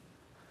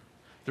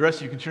The rest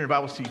of you can turn your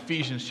Bibles to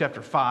Ephesians chapter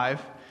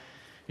 5.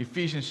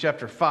 Ephesians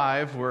chapter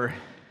 5, we're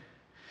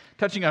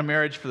touching on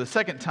marriage for the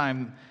second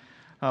time.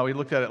 We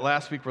looked at it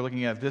last week. We're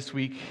looking at it this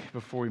week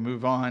before we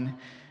move on.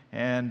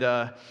 And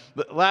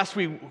last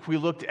week we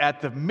looked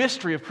at the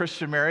mystery of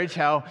Christian marriage,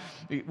 how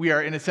we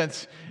are, in a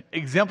sense,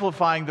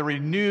 exemplifying the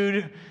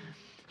renewed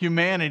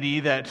humanity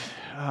that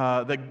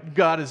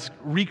God is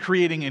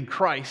recreating in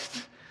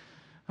Christ.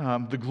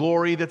 The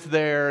glory that's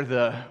there,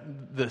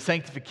 the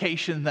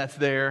sanctification that's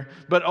there.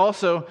 But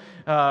also,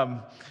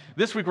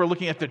 this week we're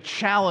looking at the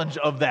challenge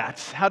of that.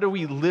 How do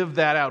we live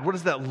that out? What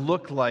does that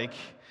look like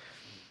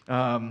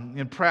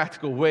in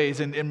practical ways?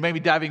 And maybe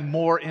diving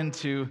more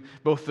into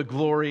both the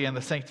glory and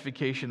the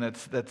sanctification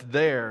that's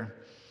there.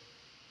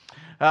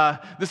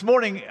 This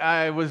morning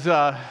I was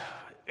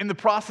in the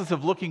process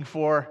of looking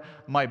for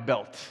my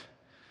belt.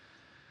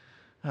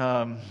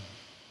 And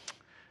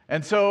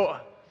so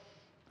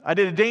I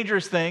did a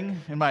dangerous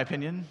thing, in my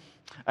opinion.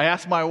 I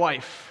asked my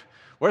wife,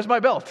 "Where's my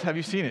belt? Have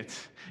you seen it?"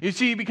 You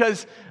see,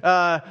 because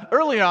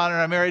early on in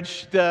our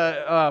marriage,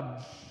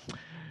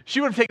 she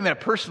would have taken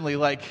that personally,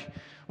 like,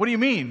 "What do you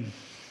mean?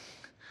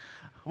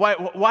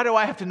 Why do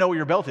I have to know where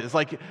your belt is?"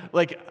 Like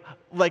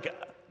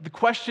the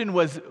question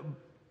was,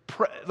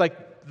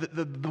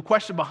 the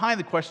question behind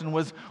the question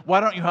was,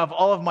 "Why don't you have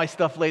all of my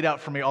stuff laid out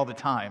for me all the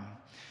time?"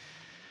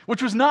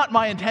 Which was not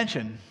my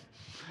intention,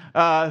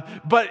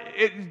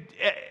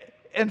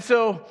 And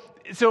so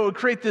it would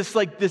create this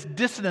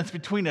dissonance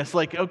between us.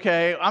 Like,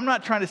 okay, I'm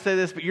not trying to say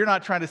this, but you're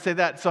not trying to say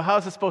that. So how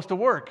is it supposed to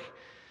work?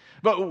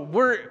 But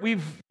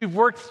we've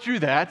worked through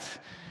that.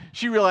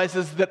 She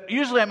realizes that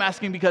usually I'm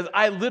asking because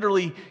I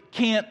literally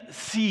can't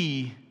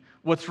see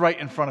what's right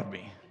in front of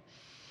me.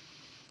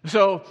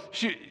 So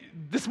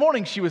this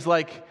morning she was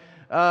like,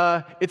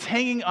 "It's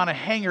hanging on a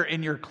hanger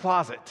in your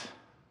closet."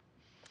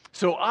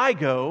 So I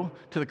go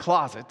to the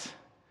closet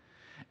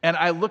and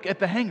I look at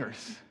the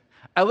hangers.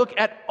 I look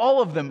at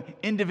all of them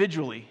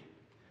individually,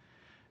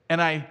 and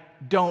I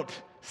don't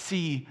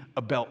see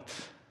a belt.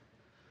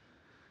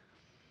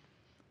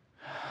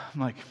 I'm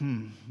like,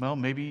 well,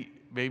 maybe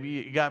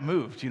it got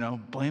moved,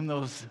 blame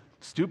those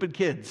stupid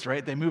kids,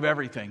 right? They move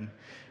everything.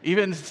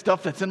 Even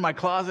stuff that's in my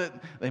closet,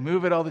 they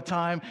move it all the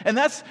time. And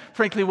that's,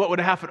 frankly, what would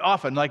happen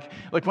often. Like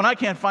when I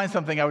can't find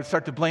something, I would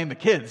start to blame the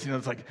kids.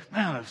 It's like,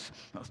 man,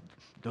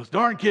 those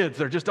darn kids,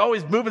 they're just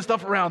always moving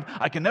stuff around.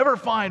 I can never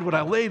find what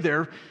I laid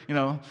there,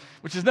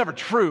 which is never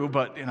true,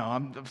 but,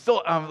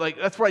 I'm like,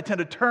 that's where I tend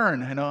to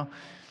turn, And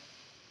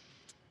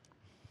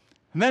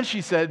then she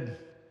said,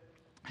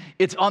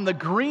 "It's on the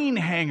green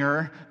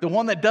hanger, the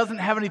one that doesn't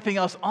have anything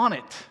else on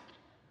it."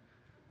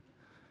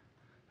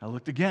 I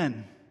looked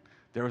again.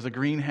 There was a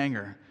green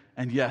hanger,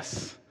 and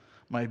yes,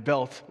 my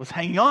belt was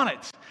hanging on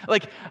it.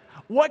 Like,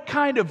 what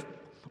kind of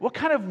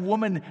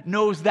woman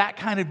knows that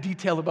kind of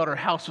detail about her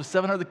house with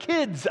 7 other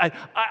kids?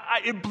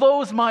 It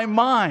blows my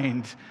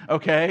mind,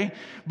 okay?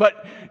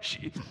 But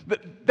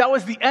that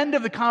was the end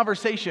of the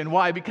conversation.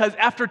 Why? Because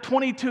after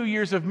 22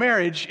 years of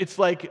marriage, it's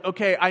like,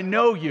 okay, I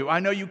know you. I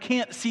know you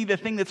can't see the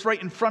thing that's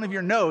right in front of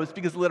your nose,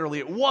 because literally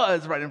it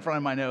was right in front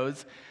of my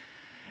nose.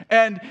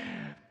 And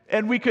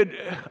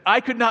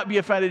I could not be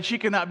offended, she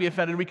could not be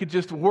offended. We could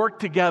just work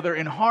together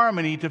in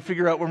harmony to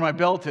figure out where my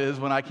belt is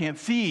when I can't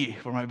see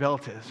where my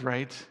belt is,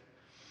 right?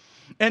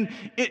 And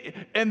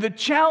the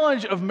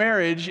challenge of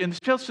marriage, and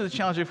especially the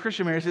challenge of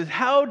Christian marriage, is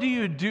how do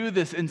you do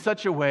this in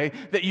such a way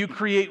that you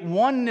create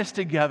oneness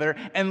together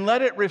and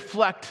let it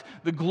reflect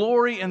the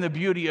glory and the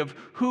beauty of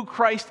who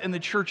Christ and the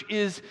church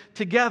is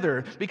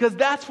together? Because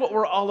that's what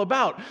we're all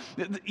about.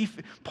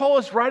 Paul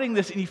is writing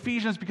this in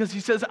Ephesians because he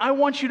says, I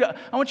want you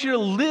to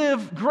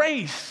live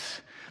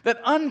grace.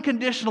 That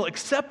unconditional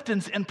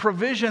acceptance and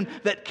provision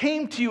that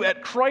came to you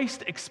at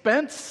Christ's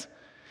expense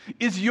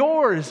is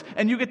yours,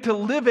 and you get to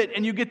live it,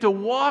 and you get to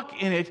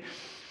walk in it,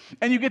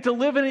 and you get to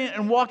live in it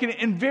and walk in it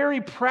in very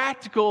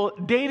practical,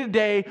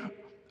 day-to-day,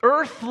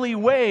 earthly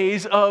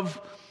ways of,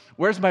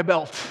 where's my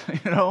belt,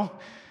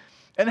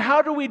 And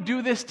how do we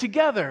do this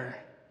together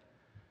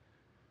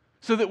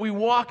so that we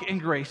walk in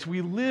grace, we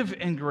live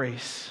in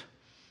grace?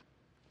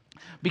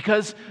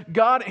 Because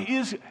God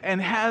is and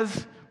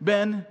has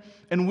been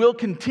and will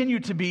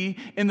continue to be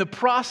in the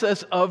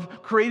process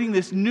of creating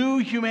this new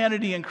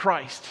humanity in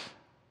Christ.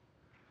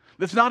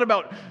 It's not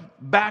about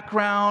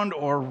background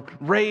or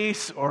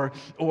race or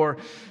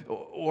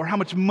how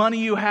much money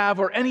you have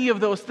or any of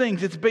those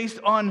things. It's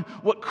based on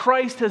what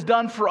Christ has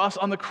done for us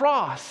on the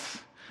cross.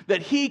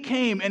 That He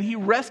came and He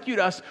rescued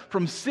us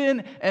from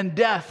sin and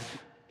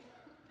death.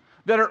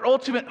 That our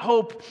ultimate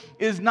hope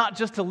is not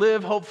just to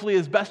live, hopefully,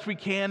 as best we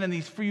can in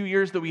these few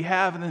years that we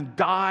have and then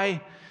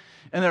die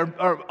and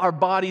our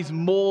bodies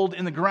mold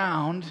in the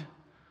ground.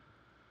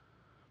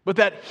 But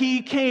that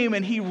He came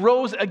and He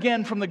rose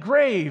again from the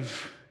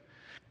grave,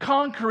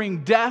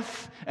 conquering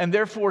death and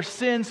therefore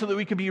sin so that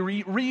we can be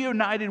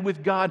reunited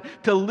with God,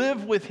 to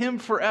live with Him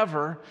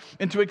forever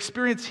and to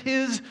experience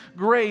His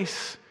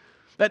grace,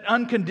 that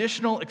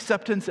unconditional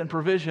acceptance and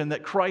provision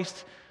that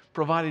Christ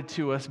provided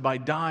to us by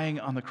dying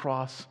on the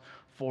cross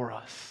for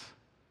us.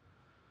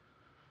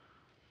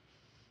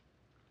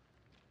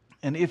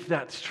 And if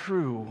that's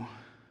true,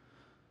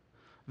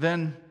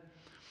 then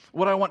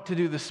what I want to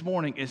do this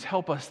morning is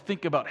help us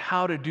think about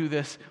how to do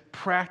this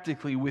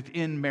practically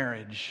within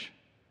marriage.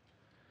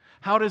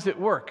 How does it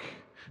work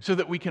so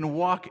that we can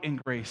walk in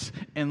grace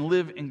and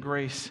live in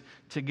grace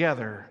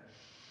together?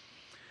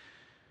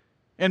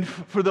 And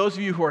for those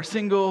of you who are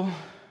single,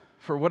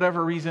 for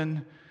whatever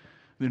reason,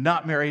 they're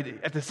not married,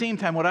 at the same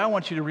time, what I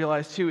want you to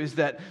realize too is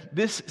that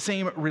this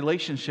same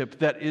relationship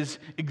that is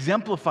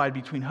exemplified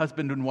between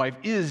husband and wife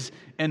is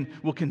and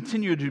will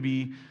continue to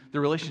be the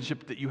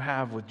relationship that you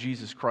have with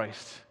Jesus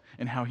Christ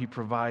and how he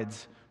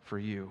provides for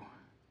you.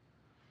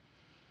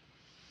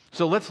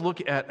 So let's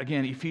look at,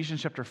 again,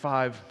 Ephesians chapter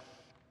 5.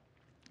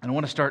 And I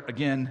want to start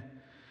again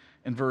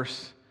in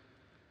verse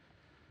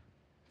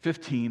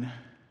 15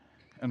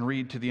 and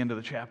read to the end of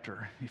the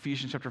chapter.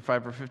 Ephesians chapter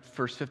 5,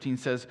 verse 15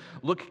 says,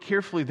 "Look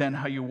carefully then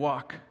how you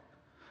walk,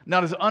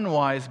 not as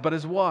unwise, but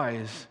as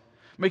wise,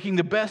 making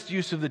the best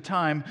use of the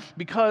time,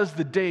 because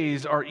the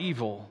days are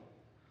evil.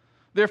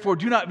 Therefore,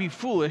 do not be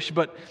foolish,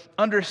 but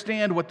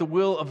understand what the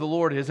will of the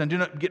Lord is, and do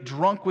not get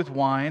drunk with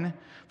wine,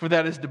 for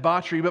that is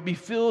debauchery, but be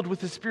filled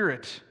with the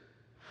Spirit,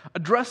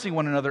 addressing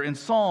one another in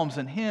psalms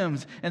and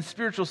hymns and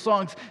spiritual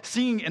songs,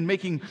 singing and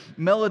making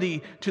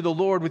melody to the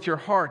Lord with your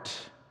heart,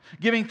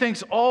 giving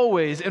thanks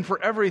always and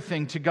for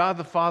everything to God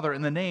the Father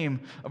in the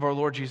name of our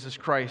Lord Jesus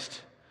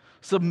Christ,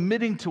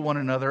 submitting to one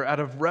another out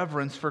of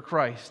reverence for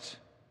Christ.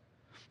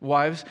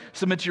 Wives,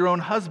 submit to your own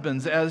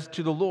husbands as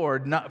to the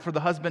Lord, not for the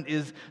husband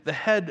is the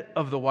head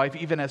of the wife,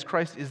 even as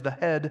Christ is the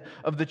head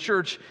of the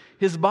church,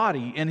 his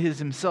body, and is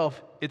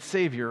himself its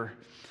Savior.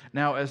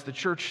 Now, as the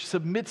church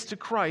submits to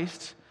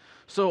Christ,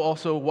 so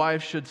also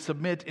wives should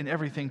submit in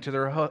everything to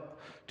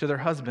their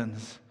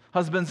husbands.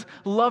 Husbands,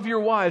 love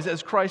your wives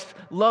as Christ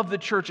loved the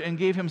church and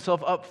gave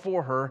himself up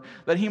for her,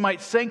 that he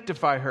might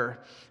sanctify her,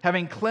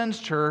 having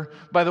cleansed her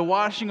by the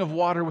washing of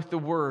water with the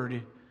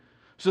word,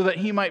 so that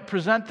he might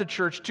present the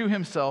church to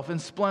himself in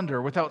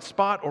splendor, without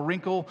spot or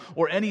wrinkle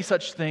or any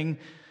such thing,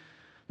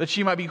 that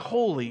she might be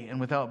holy and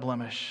without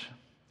blemish.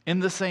 In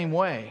the same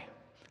way,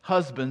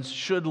 husbands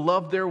should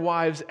love their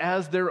wives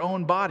as their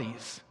own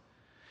bodies.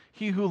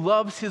 He who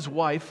loves his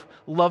wife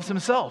loves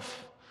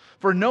himself.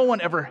 For no one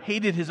ever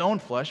hated his own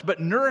flesh, but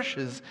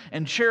nourishes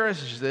and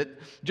cherishes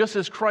it, just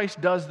as Christ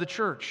does the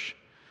church,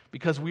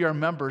 because we are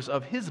members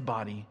of his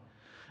body.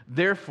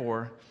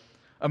 Therefore,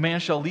 a man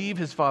shall leave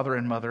his father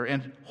and mother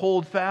and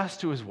hold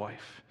fast to his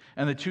wife,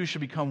 and the two shall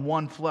become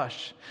one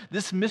flesh.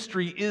 This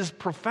mystery is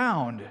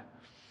profound,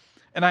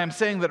 and I am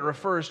saying that it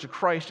refers to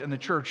Christ and the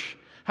church.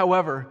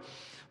 However,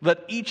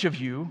 let each of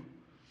you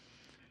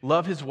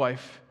love his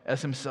wife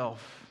as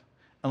himself,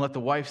 and let the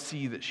wife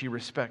see that she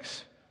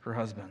respects her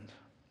husband."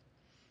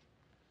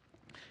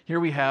 Here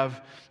we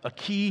have a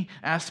key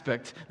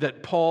aspect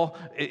that Paul,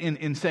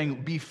 in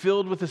saying, be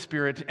filled with the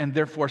Spirit and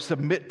therefore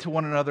submit to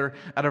one another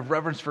out of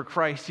reverence for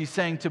Christ. He's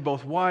saying to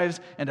both wives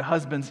and to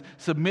husbands,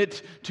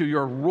 submit to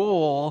your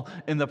role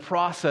in the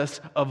process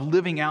of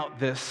living out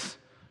this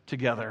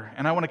together.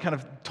 And I want to kind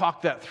of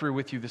talk that through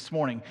with you this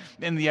morning.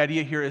 And the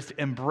idea here is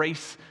to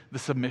embrace the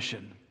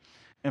submission.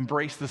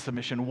 Embrace the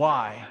submission.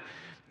 Why?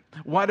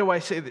 Why do I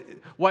say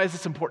that? Why is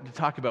this important to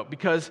talk about?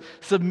 Because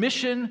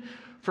submission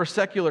for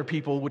secular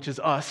people, which is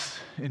us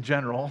in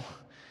general,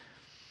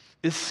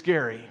 is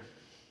scary.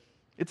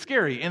 It's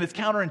scary and it's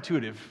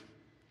counterintuitive.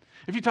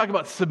 If you talk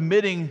about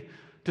submitting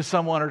to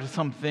someone or to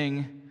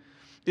something,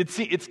 it's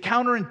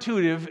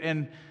counterintuitive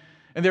and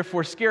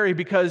therefore scary,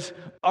 because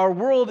our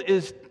world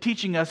is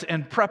teaching us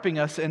and prepping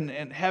us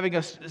and having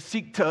us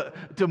seek to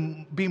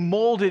be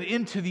molded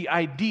into the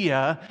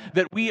idea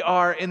that we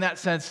are, in that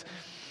sense,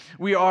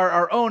 we are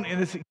our own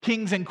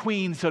kings and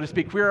queens, so to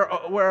speak. We're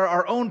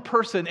our own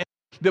person.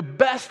 The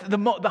best,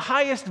 the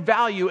highest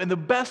value and the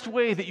best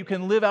way that you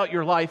can live out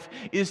your life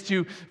is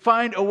to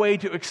find a way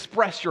to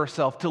express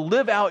yourself, to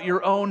live out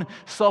your own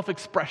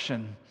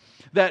self-expression.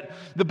 That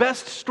the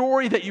best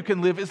story that you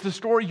can live is the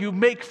story you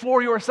make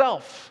for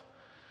yourself.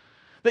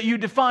 That you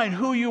define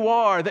who you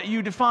are, that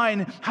you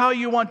define how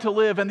you want to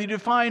live, and you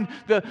define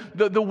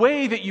the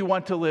way that you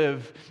want to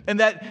live. And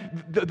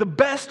that the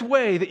best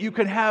way that you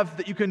can have,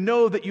 that you can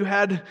know that you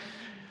had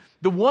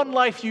the one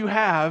life you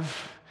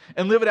have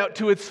and live it out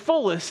to its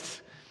fullest,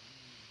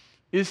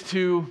 is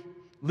to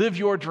live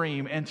your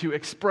dream and to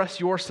express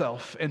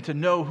yourself and to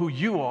know who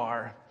you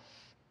are.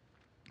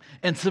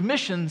 And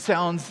submission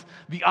sounds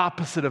the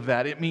opposite of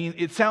that.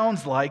 It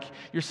sounds like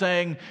you're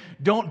saying,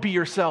 don't be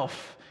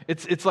yourself.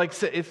 It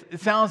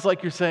sounds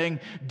like you're saying,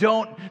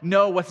 don't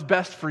know what's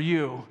best for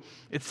you.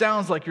 It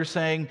sounds like you're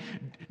saying,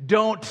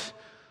 don't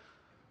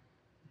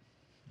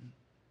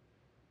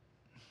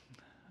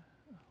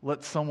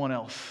let someone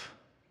else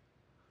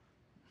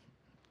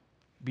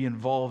be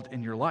involved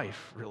in your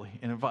life, really,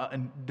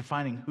 in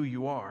defining who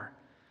you are.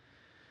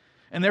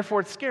 And therefore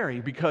it's scary,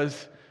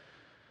 because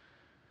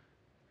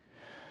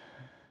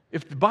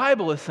if the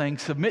Bible is saying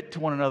submit to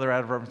one another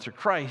out of reverence to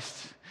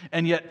Christ,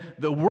 and yet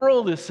the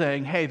world is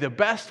saying, hey, the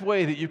best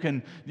way that you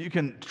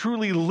can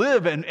truly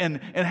live and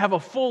have a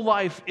full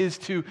life is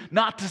to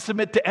not to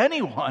submit to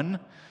anyone,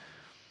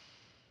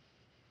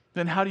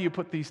 then how do you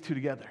put these two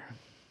together?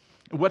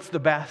 What's the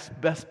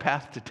best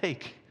path to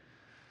take?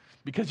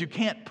 Because you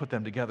can't put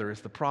them together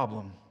is the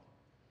problem.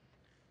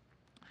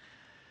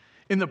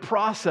 In the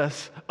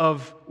process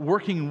of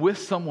working with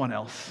someone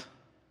else,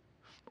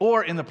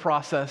 or in the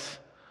process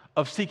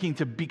of seeking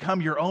to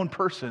become your own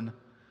person,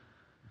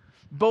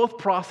 both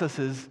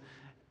processes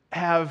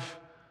have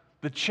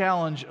the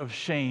challenge of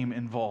shame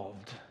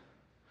involved.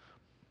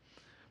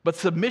 But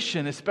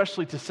submission,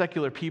 especially to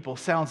secular people,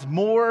 sounds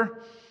more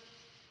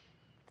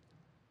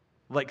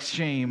like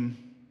shame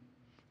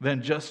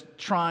than just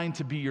trying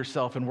to be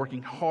yourself and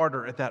working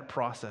harder at that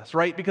process,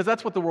 right? Because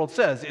that's what the world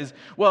says is,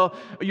 well,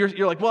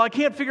 you're like, well, I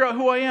can't figure out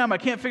who I am. I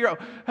can't figure out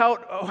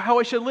how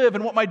I should live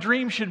and what my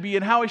dream should be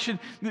and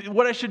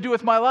what I should do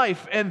with my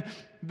life. And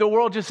the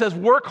world just says,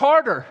 work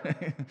harder,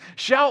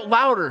 shout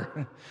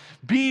louder,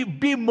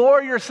 be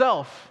more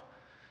yourself.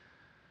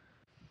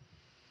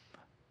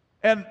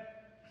 And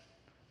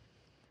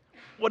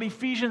what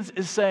Ephesians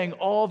is saying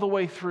all the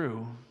way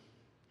through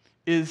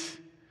is,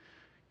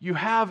 you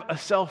have a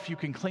self you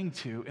can cling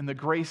to in the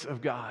grace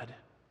of God.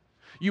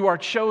 You are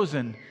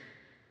chosen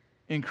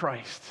in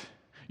Christ.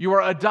 You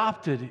are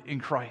adopted in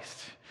Christ.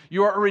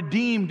 You are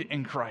redeemed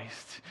in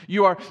Christ.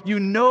 You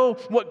know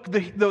what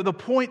the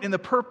point and the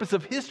purpose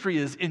of history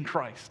is in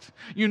Christ.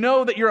 You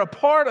know that you're a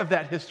part of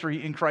that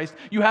history in Christ.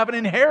 You have an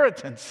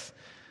inheritance.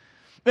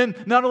 And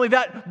not only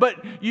that,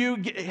 but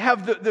you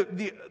have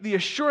the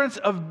assurance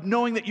of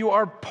knowing that you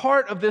are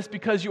part of this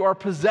because you are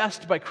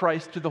possessed by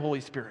Christ through the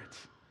Holy Spirit.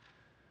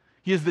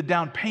 He is the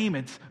down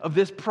payment of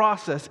this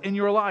process in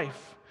your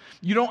life.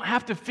 You don't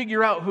have to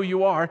figure out who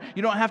you are.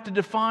 You don't have to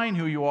define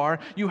who you are.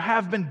 You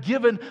have been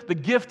given the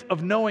gift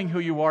of knowing who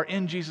you are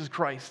in Jesus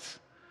Christ.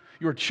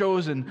 You are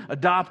chosen,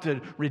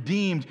 adopted,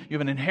 redeemed. You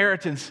have an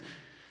inheritance.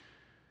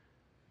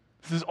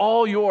 This is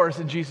all yours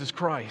in Jesus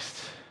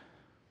Christ.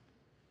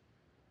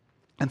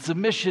 And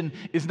submission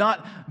is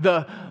not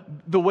the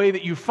way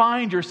that you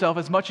find yourself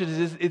as much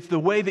as it's the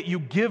way that you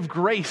give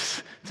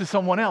grace to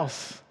someone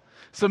else.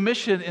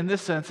 Submission, in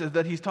this sense, is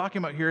that he's talking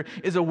about here,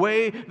 is a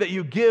way that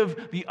you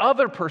give the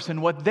other person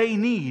what they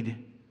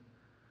need.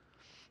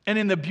 And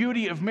in the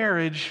beauty of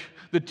marriage,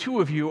 the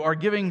two of you are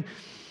giving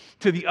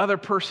to the other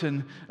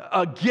person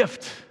a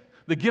gift,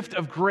 the gift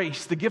of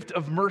grace, the gift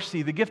of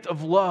mercy, the gift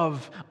of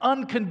love,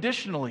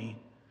 unconditionally,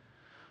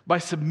 by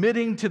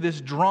submitting to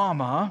this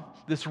drama,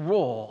 this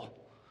role.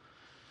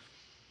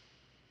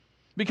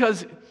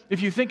 Because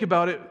if you think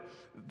about it,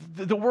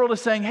 the world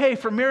is saying, hey,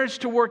 for marriage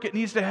to work, it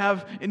needs to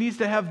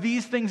have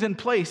these things in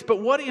place.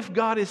 But what if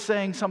God is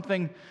saying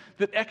something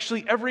that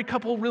actually every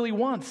couple really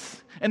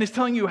wants and is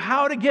telling you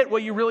how to get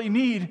what you really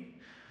need,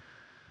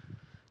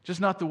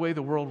 just not the way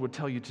the world would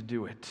tell you to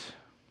do it?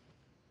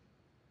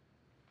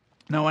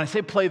 Now, when I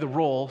say play the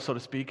role, so to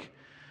speak,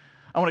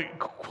 I want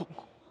to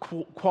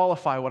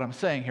qualify what I'm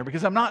saying here,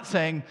 because I'm not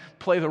saying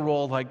play the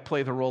role like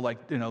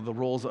the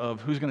roles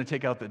of who's going to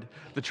take out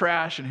the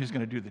trash and who's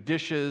going to do the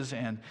dishes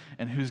and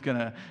who's going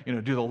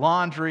to do the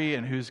laundry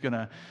and who's going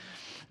to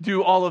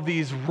do all of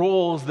these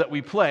roles that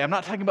we play. I'm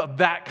not talking about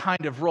that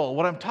kind of role.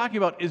 What I'm talking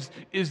about is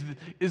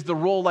the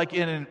role like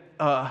in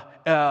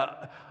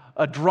a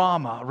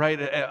drama,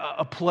 right?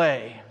 A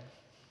play.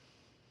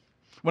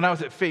 When I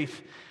was at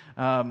Faith,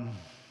 I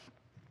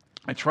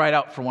tried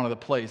out for one of the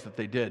plays that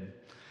they did.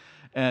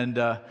 And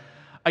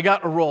I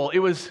got a role. It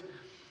was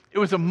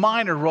a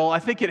minor role. I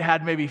think it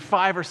had maybe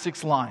 5 or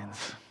 6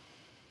 lines.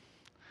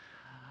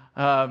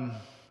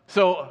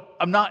 So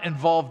I'm not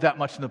involved that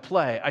much in the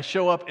play. I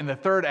show up in the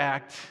 3rd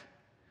act,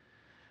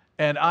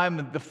 and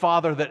I'm the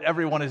father that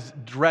everyone is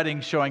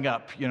dreading showing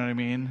up. You know what I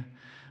mean?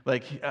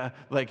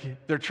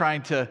 Like they're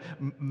trying to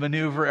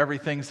maneuver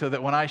everything so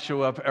that when I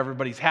show up,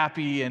 everybody's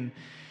happy. And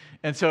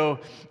so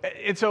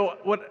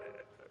what?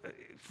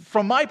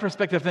 From my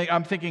perspective,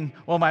 I'm thinking,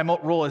 well, my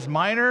role is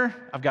minor.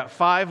 I've got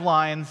 5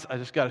 lines. I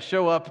just got to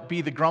show up,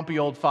 be the grumpy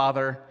old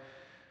father,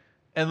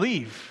 and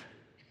leave.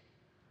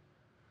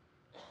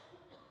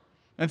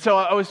 And so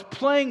I was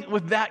playing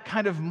with that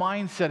kind of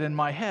mindset in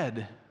my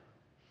head.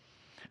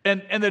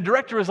 And the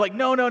director was like,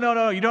 no,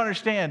 you don't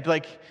understand.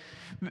 Like,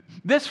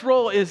 this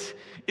role is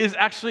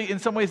actually in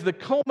some ways the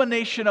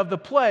culmination of the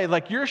play.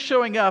 Like, you're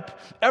showing up,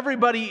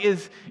 everybody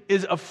is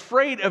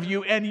afraid of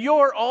you, and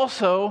you're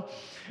also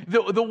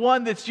the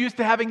one that's used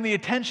to having the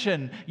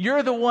attention.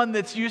 You're the one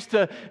that's used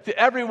to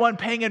everyone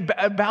paying and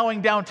bowing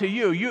down to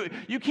you.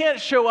 You can't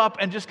show up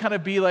and just kind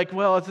of be like,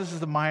 well, this is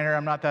the minor,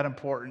 I'm not that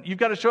important. You've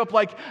got to show up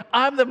like,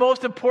 I'm the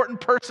most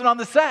important person on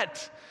the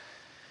set.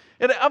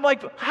 And I'm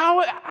like,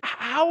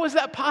 how is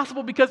that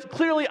possible? Because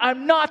clearly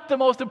I'm not the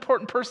most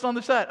important person on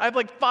the set. I have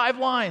like 5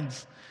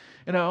 lines,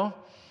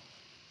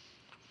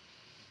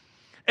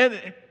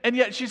 And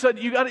yet she said,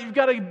 you've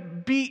got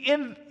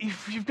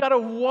to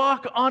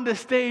walk onto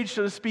stage,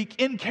 so to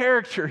speak, in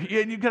character.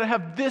 And you've got to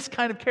have this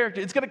kind of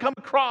character. It's going to come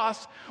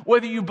across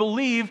whether you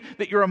believe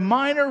that you're a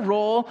minor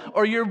role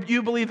or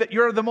you believe that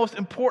you're the most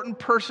important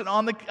person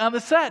on the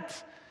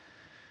set.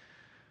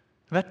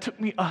 And that took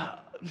me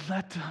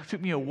that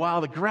took me a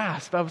while to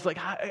grasp. I was like,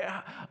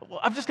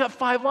 I've just got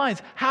 5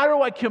 lines. How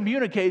do I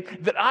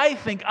communicate that I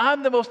think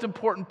I'm the most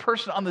important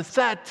person on the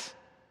set?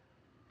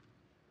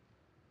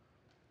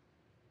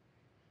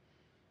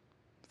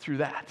 Through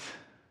that.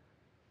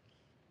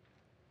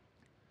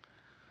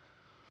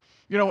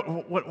 You know,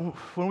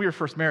 when we were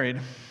first married,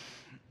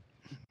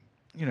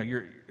 you know,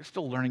 you're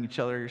still learning each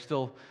other. You're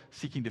still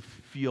seeking to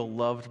feel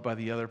loved by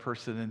the other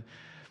person.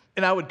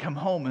 And I would come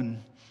home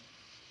and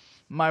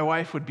my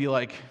wife would be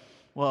like,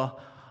 well,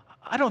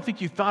 I don't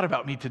think you thought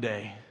about me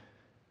today.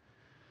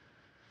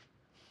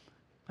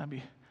 I'd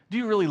be, do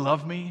you really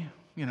love me?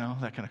 You know,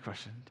 that kind of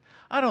question.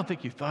 I don't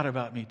think you thought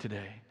about me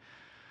today.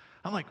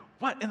 I'm like,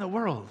 what in the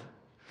world?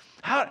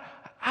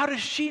 How does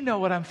she know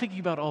what I'm thinking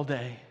about all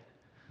day?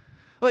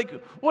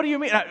 Like, what do you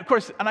mean? Of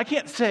course, and I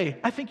can't say,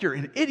 I think you're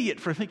an idiot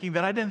for thinking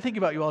that I didn't think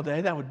about you all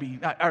day. That would be,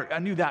 I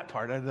knew that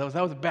part. That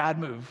was a bad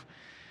move.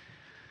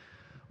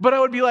 But I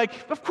would be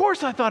like, of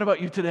course I thought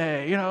about you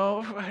today, you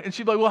know. And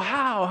she'd be like, well,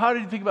 how? How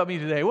did you think about me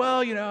today?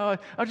 Well, you know,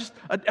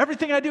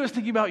 everything I do is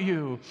thinking about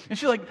you. And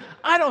she's like,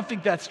 I don't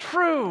think that's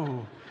true.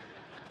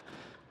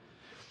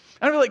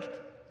 And I'd be like,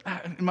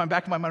 in my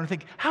back of my mind, I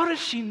think, how does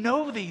she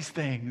know these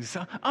things?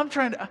 I'm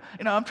trying to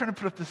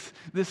put up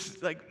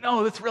this like,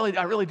 no,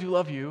 I really do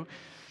love you.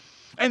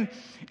 And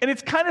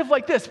it's kind of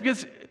like this,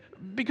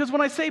 because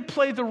when I say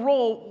play the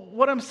role,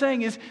 what I'm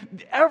saying is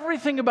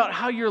everything about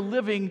how you're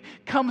living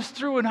comes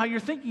through in how you're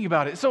thinking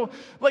about it. So,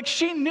 like,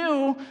 she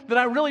knew that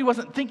I really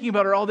wasn't thinking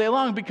about her all day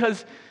long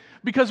because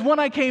when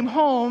I came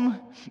home,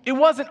 it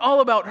wasn't all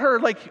about her.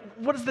 Like,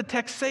 what does the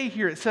text say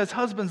here? It says,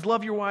 husbands,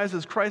 love your wives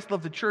as Christ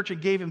loved the church and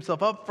gave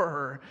himself up for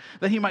her,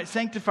 that he might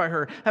sanctify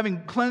her,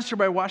 having cleansed her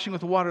by washing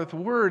with the water with the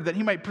word, that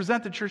he might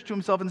present the church to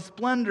himself in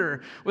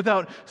splendor,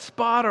 without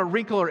spot or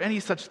wrinkle or any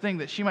such thing,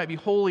 that she might be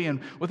holy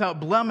and without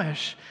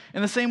blemish.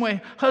 In the same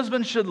way,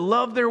 husbands should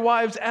love their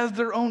wives as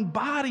their own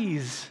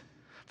bodies.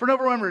 For no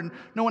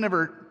one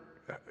ever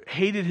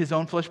hated his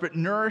own flesh, but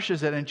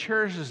nourishes it and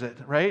cherishes it,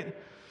 right?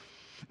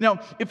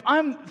 Now, if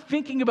I'm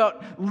thinking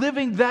about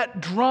living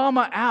that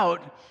drama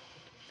out,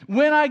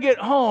 when I get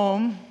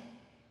home,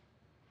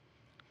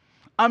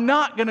 I'm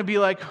not going to be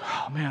like,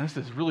 oh man, this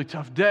is a really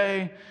tough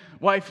day.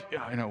 Wife,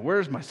 you know,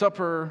 where's my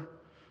supper?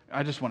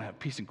 I just want to have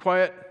peace and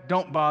quiet.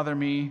 Don't bother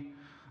me.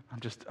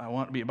 I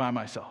want to be by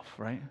myself,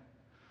 right?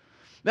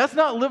 That's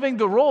not living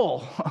the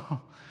role.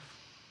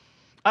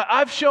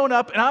 I've shown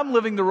up and I'm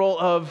living the role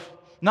of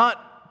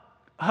not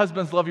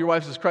husbands, love your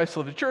wives as Christ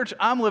loved the church.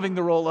 I'm living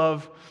the role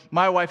of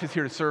my wife is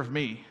here to serve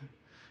me.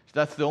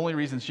 That's the only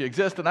reason she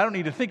exists, and I don't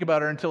need to think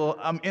about her until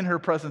I'm in her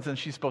presence and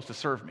she's supposed to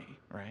serve me,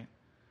 right?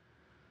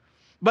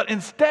 But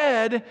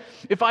instead,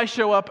 if I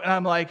show up and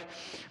I'm like,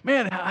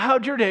 man,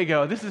 how'd your day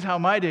go? This is how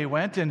my day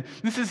went, and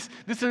these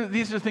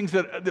are things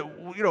that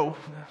you know,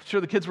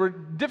 sure, the kids were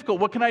difficult.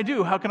 What can I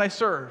do? How can I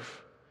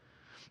serve?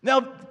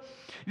 Now,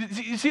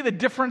 you see the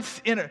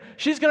difference in her.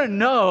 She's going to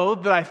know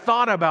that I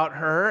thought about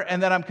her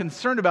and that I'm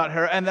concerned about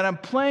her and that I'm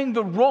playing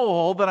the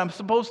role that I'm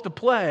supposed to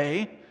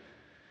play.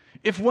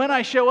 If when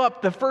I show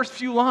up, the first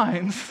few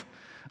lines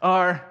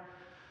are,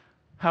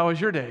 how was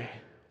your day?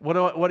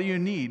 What do you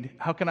need?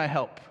 How can I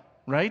help?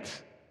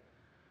 Right?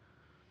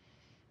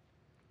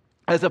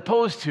 As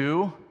opposed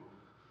to,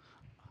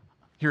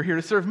 you're here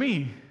to serve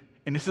me,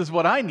 and this is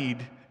what I need,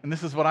 and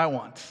this is what I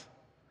want.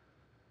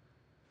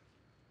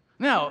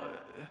 Now,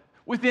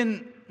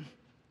 within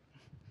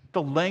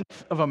the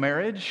length of a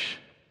marriage,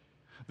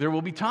 there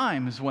will be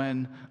times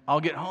when I'll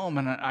get home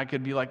and I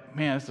could be like,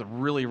 man, it's a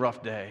really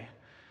rough day.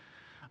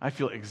 I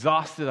feel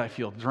exhausted. I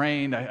feel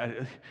drained.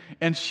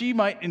 And she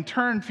might in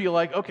turn feel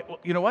like, okay, well,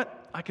 you know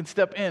what? I can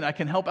step in. I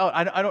can help out.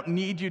 I don't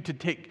need you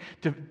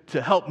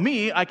to help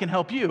me. I can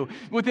help you.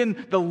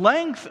 Within the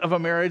length of a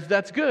marriage,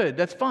 that's good.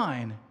 That's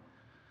fine.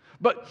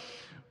 But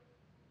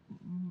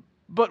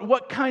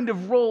what kind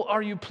of role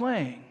are you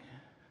playing?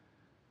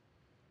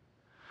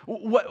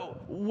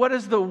 What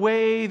is the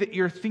way that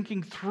you're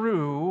thinking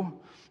through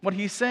what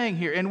he's saying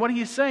here? And what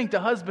he's saying to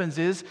husbands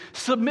is,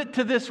 submit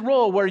to this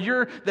role where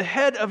you're the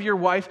head of your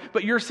wife,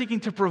 but you're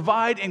seeking to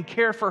provide and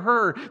care for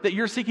her, that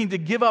you're seeking to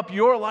give up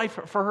your life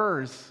for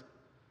hers.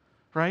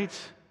 Right?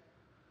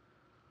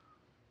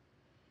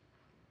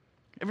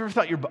 Have you ever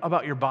thought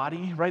about your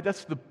body? Right?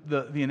 That's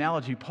the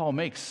analogy Paul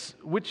makes.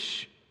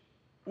 Which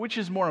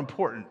is more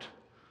important,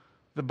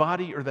 the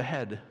body or the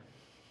head?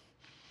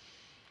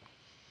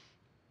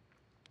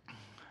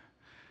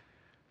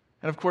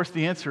 And of course,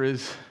 the answer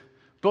is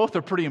both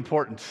are pretty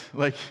important.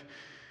 Like,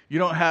 you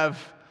don't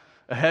have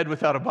a head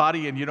without a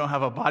body, and you don't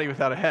have a body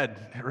without a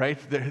head, right?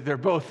 They're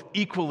both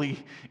equally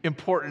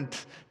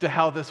important to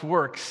how this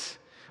works.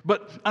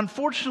 But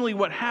unfortunately,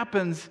 what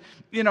happens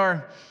in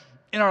our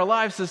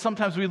lives is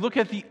sometimes we look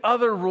at the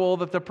other role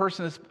that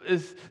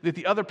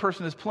the other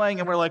person is playing,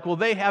 and we're like, well,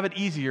 they have it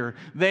easier,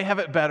 they have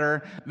it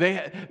better,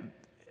 they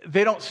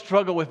don't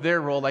struggle with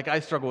their role like I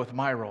struggle with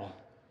my role.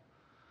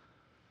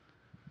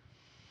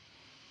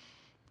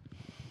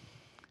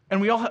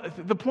 And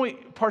the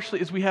point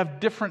partially is we have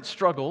different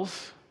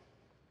struggles,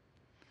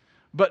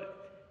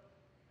 but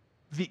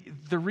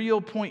the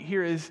real point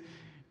here is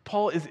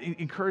Paul is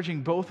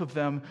encouraging both of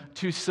them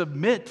to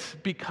submit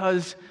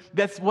because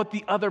that's what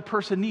the other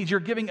person needs. You're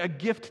giving a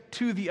gift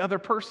to the other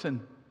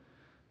person.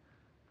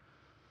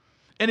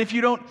 And if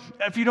you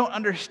don't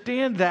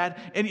understand that,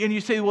 and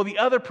you say, well, the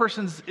other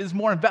person's is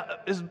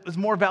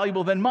more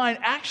valuable than mine,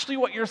 actually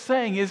what you're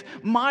saying is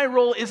my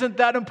role isn't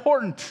that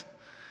important.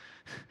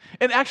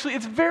 And actually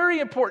it's very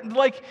important.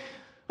 Like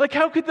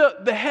how could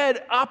the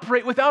head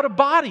operate without a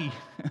body?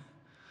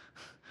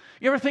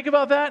 You ever think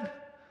about that?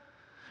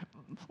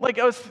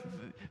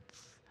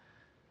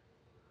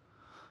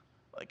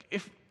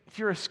 If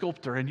you're a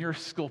sculptor and you're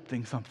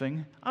sculpting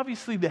something,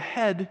 obviously the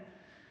head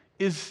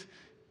is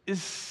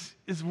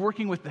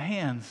working with the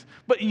hands.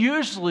 But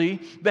usually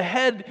the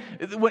head,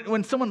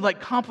 when someone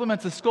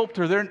compliments a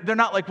sculptor, they're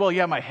not like, well,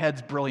 yeah, my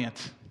head's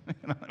brilliant.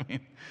 You know what I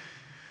mean?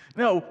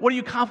 No, what do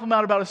you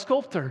compliment about a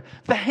sculptor?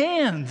 The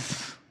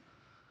hands.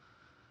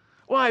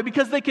 Why?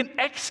 Because they can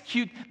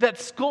execute that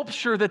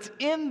sculpture that's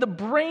in the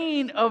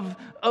brain of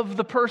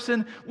the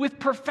person with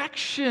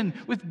perfection,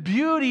 with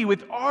beauty,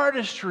 with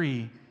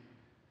artistry.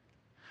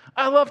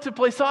 I love to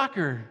play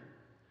soccer.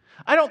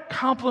 I don't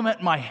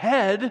compliment my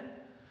head.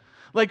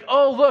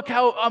 Oh, look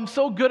how I'm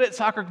so good at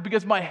soccer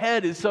because my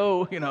head is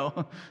so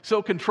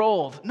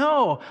controlled.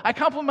 No, I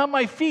compliment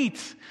my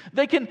feet.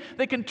 They can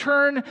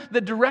turn the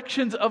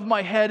directions of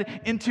my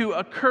head into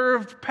a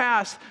curved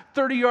pass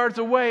 30 yards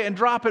away and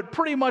drop it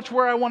pretty much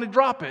where I want to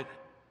drop it.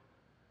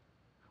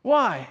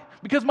 Why?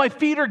 Because my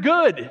feet are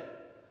good.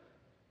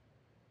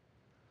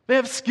 They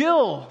have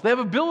skill. They have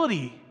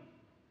ability.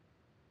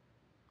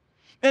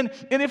 And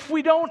if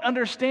we don't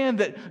understand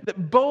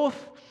that both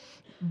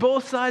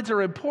sides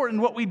are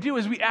important, what we do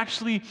is we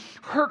actually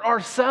hurt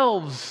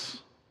ourselves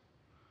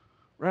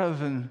rather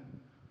than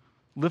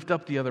lift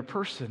up the other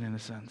person, in a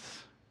sense.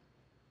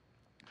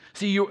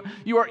 See,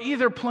 you are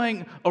either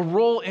playing a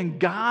role in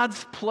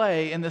God's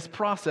play in this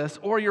process,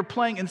 or you're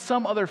playing in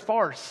some other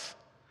farce.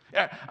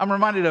 I'm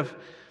reminded of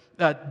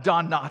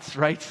Don Knotts,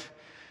 right?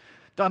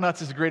 Don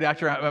Knotts is a great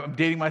actor. I'm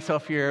dating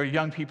myself here.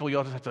 Young people,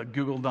 you'll just have to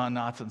Google Don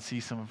Knotts and see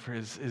some of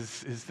his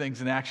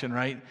things in action,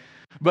 right?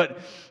 But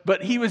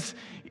he was,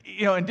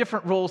 in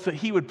different roles that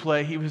he would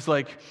play, he was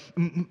like,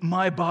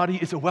 my body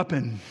is a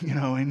weapon,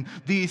 and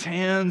these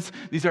hands,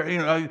 these are,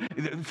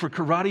 for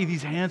karate,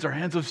 these hands are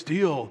hands of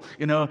steel,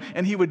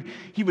 and he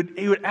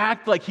would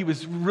act like he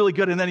was really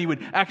good, and then he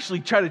would actually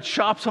try to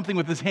chop something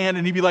with his hand,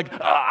 and he'd be like,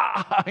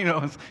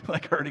 it's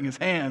like hurting his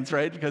hands,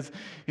 right? Because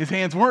his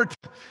hands weren't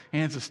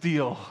hands of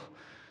steel.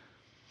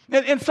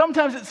 And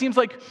sometimes it seems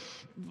like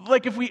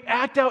if we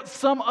act out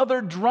some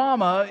other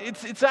drama,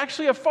 it's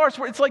actually a farce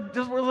where it's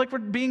we're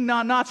being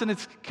non-knots, and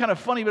it's kind of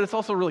funny, but it's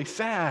also really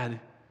sad.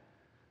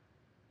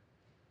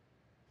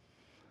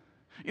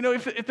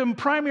 If the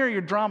primary your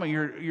drama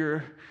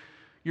you're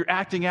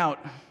acting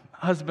out,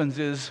 husbands,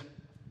 is,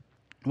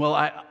 well,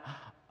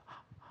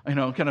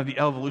 kind of the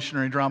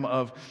evolutionary drama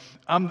of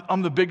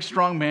I'm the big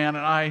strong man,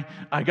 and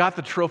I got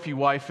the trophy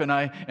wife,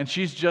 and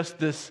she's just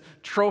this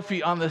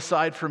trophy on the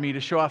side for me to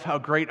show off how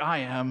great I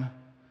am.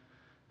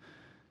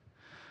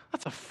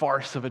 That's a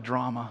farce of a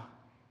drama.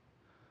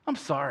 I'm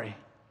sorry.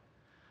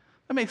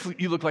 That makes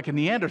you look like a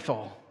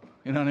Neanderthal.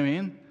 You know what I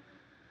mean?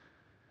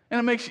 And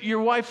it makes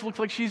your wife look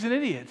like she's an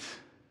idiot.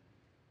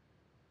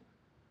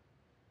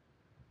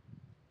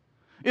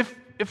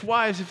 If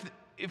wives,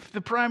 if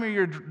the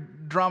primary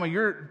drama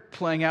you're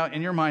playing out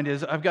in your mind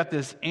is, I've got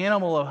this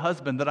animal of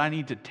husband that I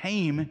need to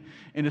tame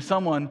into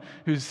someone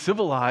who's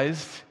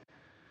civilized,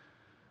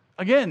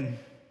 again,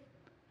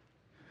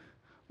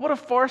 what a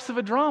farce of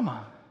a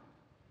drama.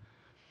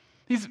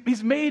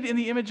 He's made in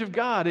the image of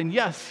God, and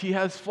yes, he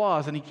has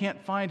flaws, and he can't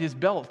find his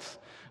belt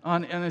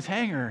on his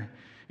hanger,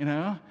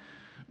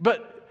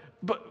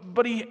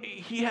 But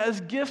he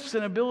has gifts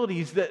and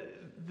abilities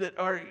that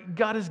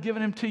God has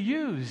given him to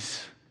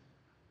use.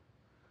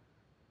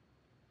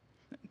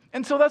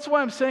 And so that's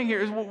why I'm saying here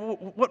is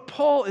what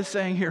Paul is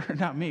saying here,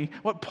 not me.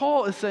 What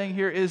Paul is saying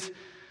here is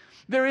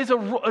there is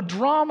a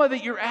drama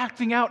that you're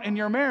acting out in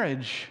your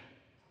marriage.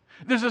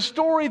 There's a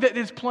story that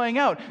is playing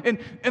out. And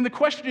the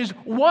question is,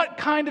 what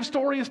kind of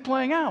story is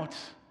playing out?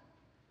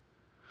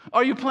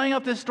 Are you playing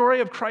out this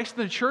story of Christ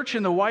in the church,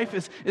 and the wife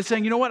is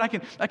saying, you know what,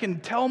 I can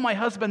tell my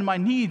husband my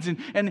needs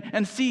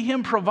and see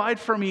him provide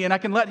for me, and I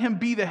can let him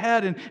be the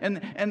head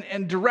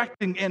and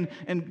direct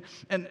and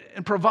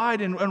provide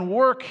and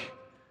work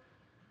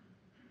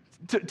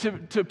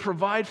to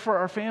provide for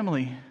our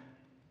family.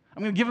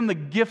 I'm going to give him the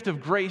gift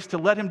of grace to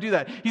let him do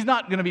that. He's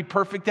not going to be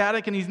perfect at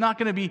it, and he's not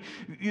going to be,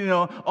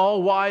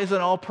 all wise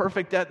and all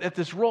perfect at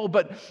this role,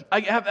 but I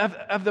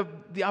have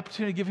the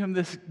opportunity to give him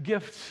this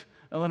gift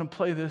and let him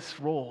play this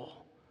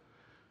role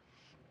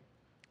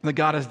that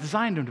God has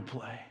designed him to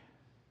play.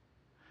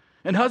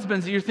 And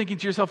husbands, you're thinking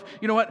to yourself,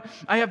 you know what?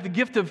 I have the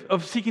gift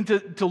of seeking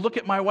to look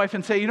at my wife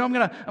and say, I'm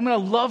gonna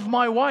love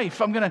my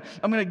wife. I'm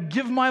gonna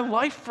give my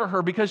life for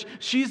her because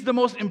she's the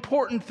most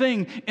important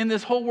thing in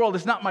this whole world.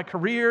 It's not my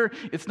career.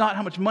 It's not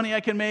how much money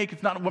I can make.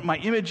 It's not what my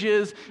image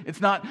is.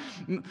 It's not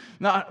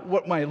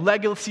what my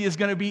legacy is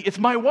going to be. It's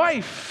my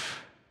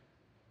wife.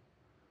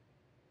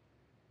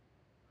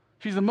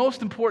 She's the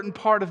most important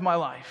part of my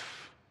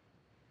life.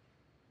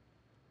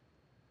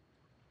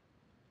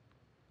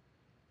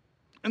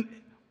 And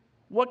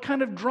what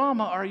kind of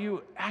drama are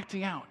you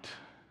acting out?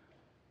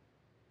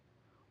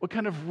 What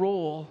kind of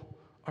role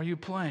are you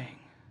playing?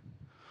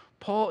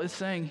 Paul is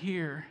saying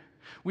here,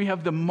 we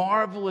have the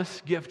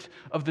marvelous gift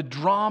of the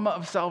drama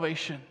of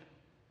salvation,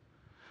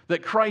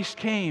 that Christ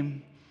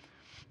came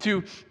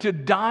to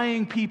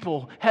dying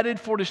people headed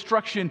for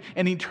destruction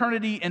and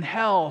eternity in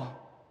hell.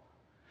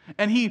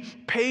 And he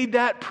paid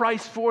that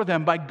price for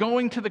them by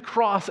going to the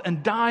cross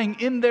and dying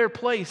in their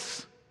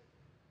place,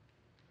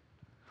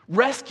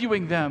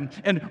 rescuing them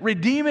and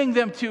redeeming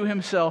them to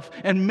himself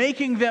and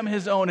making them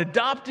his own,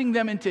 adopting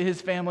them into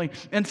his family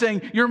and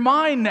saying, "You're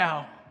mine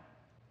now."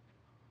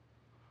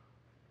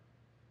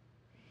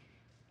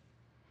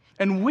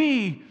 And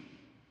we,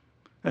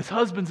 as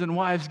husbands and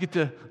wives, get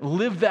to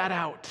live that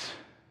out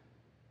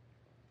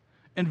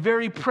in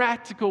very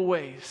practical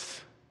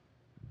ways.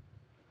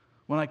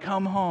 When I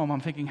come home, I'm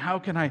thinking, how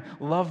can I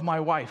love my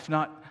wife?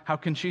 Not how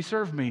can she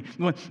serve me?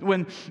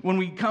 When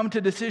we come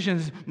to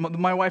decisions,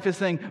 my wife is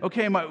saying,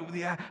 okay,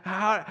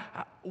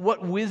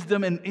 what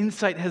wisdom and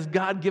insight has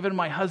God given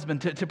my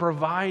husband to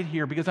provide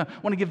here? Because I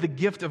want to give the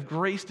gift of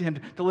grace to him,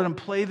 to let him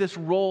play this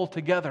role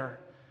together.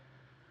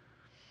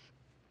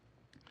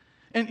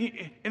 And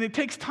it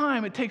takes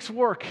time, it takes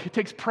work, it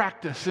takes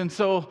practice. And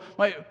so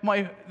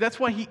that's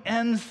why he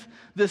ends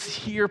this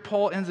here.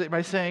 Paul ends it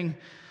by saying,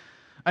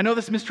 I know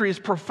this mystery is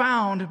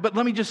profound, but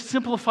let me just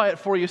simplify it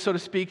for you, so to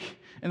speak.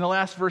 In the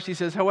last verse, he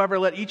says, however,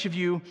 let each of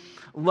you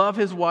love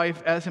his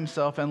wife as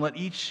himself, and let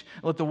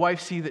the wife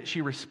see that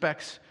she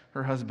respects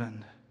her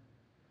husband.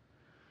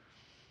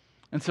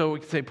 And so we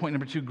could say point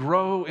number 2,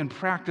 grow in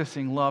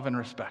practicing love and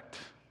respect.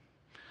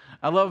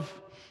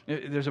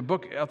 There's a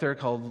book out there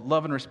called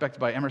Love and Respect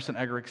by Emerson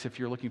Eggerichs, if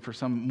you're looking for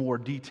some more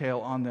detail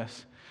on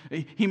this.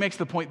 He makes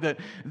the point that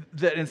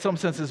in some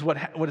senses what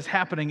is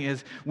happening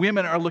is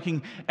women are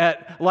looking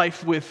at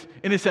life with,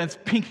 in a sense,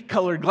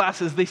 pink-colored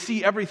glasses. They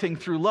see everything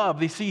through love.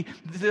 They see,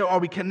 are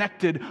we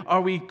connected?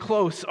 Are we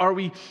close? Are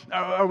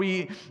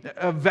we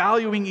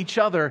valuing each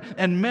other?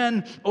 And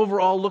men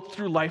overall look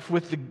through life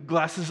with the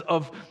glasses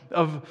of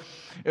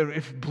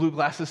if blue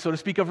glasses, so to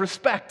speak, of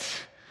respect.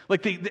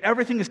 Like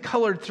everything is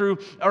colored through,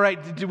 all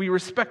right, do we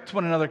respect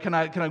one another?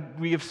 Can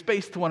we give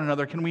space to one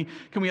another? Can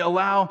we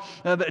allow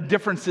the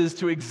differences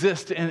to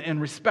exist and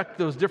respect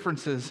those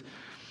differences?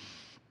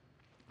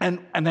 And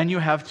then you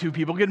have two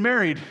people get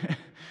married.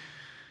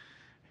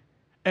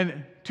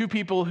 And two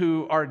people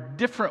who are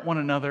different one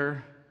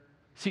another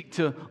seek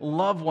to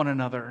love one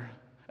another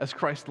as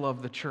Christ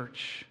loved the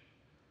church.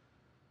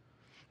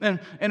 And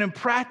in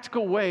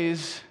practical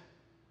ways,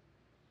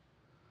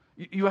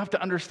 you have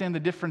to understand the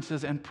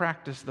differences and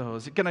practice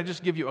those. Can I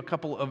just give you a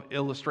couple of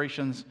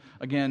illustrations?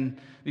 Again,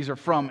 these are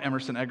from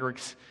Emerson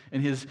Eggerichs.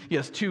 And he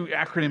has two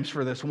acronyms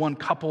for this. One,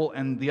 couple,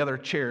 and the other,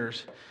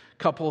 chairs.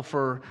 Couple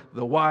for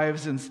the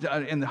wives and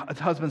the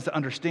husbands to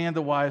understand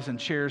the wives, and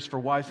chairs for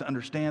wives to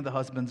understand the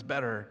husbands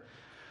better.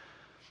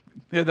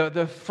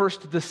 The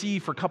first, the C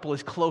for couple,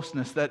 is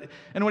closeness.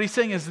 And what he's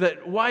saying is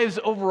that wives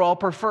overall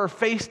prefer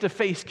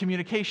face-to-face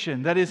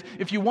communication. That is,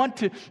 if you want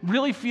to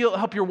really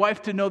help your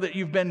wife to know that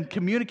you've been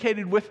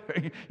communicated with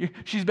her,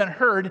 she's been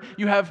heard,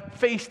 you have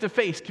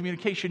face-to-face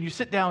communication. You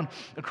sit down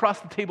across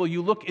the table,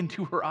 you look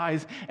into her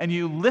eyes, and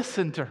you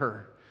listen to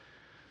her.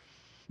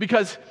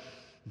 Because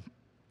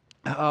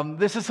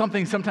this is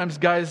something sometimes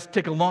guys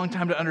take a long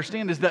time to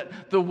understand, is that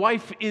your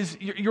wife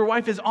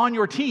is on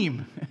your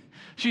team.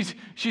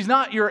 She's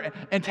not your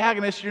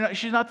antagonist.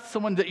 She's not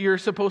someone that you're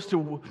supposed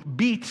to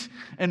beat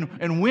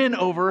and win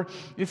over.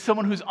 It's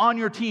someone who's on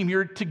your team.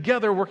 You're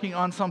together working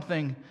on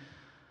something.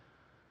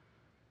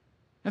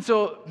 And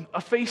so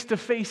a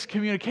face-to-face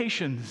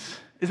communications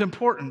is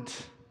important.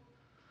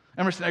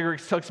 Emerson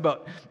Eggerichs talks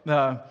about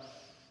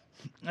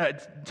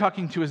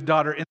talking to his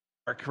daughter in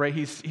the dark, right?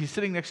 He's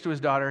sitting next to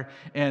his daughter,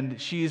 and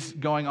she's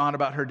going on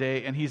about her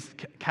day, and he's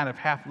kind of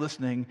half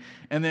listening.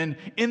 And then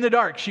in the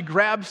dark, she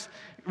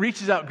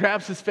reaches out,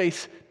 grabs his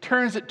face,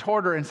 turns it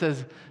toward her and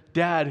says,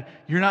 Dad,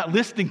 you're not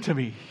listening to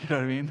me. You know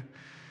what I mean?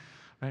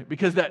 Right?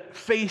 Because that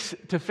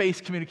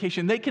face-to-face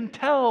communication, they can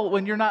tell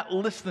when you're not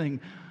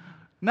listening.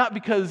 Not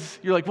because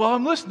you're like, well,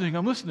 I'm listening.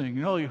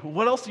 You know,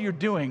 what else are you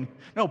doing?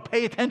 No,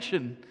 pay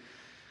attention.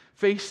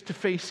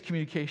 Face-to-face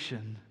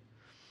communication.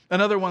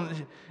 Another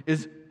one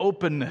is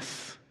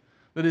openness.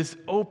 That is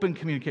open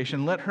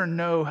communication. Let her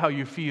know how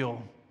you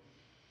feel.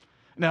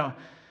 Now,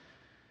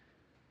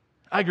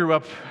 I grew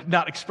up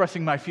not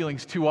expressing my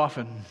feelings too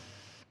often.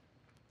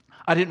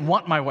 I didn't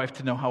want my wife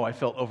to know how I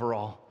felt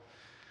overall.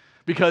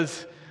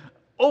 Because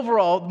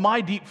overall, my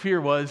deep fear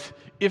was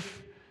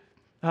if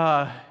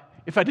I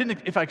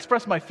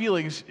expressed my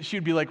feelings,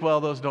 she'd be like,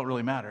 well, those don't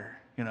really matter,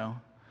 you know.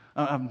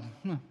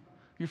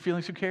 Your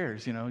feelings, who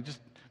cares, you know, just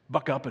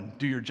buck up and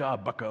do your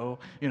job, bucko,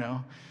 you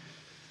know.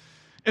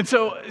 And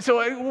so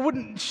I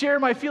wouldn't share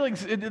my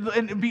feelings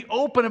and be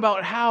open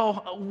about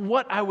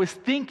what I was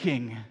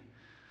thinking.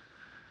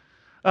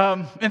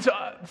 So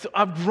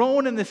I've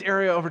grown in this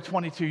area over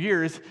 22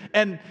 years,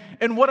 and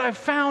what I've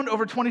found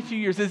over 22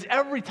 years is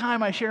every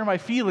time I share my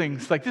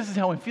feelings, like this is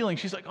how I'm feeling,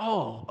 she's like,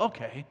 oh,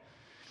 okay.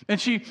 And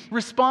she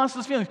responds to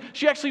those feelings.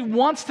 She actually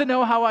wants to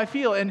know how I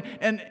feel,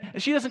 and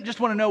she doesn't just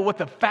want to know what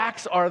the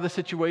facts are of the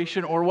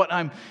situation or what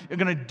I'm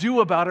going to do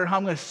about it or how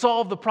I'm going to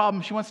solve the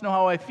problem. She wants to know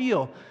how I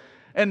feel.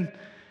 And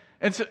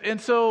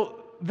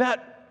so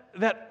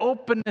that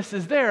openness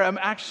is there. I'm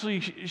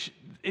actually...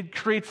 It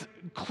creates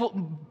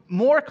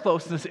more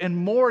closeness and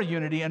more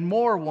unity and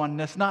more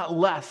oneness, not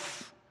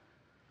less.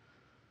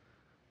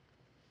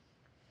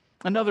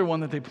 Another one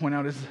that they point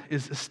out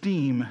is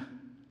esteem.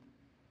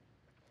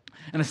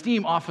 And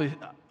esteem honestly,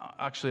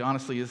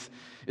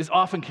 is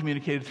often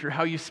communicated through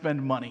how you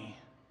spend money.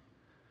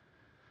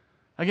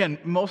 Again,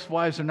 most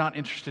wives are not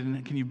interested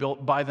in can you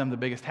buy them the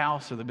biggest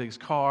house or the biggest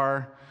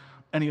car,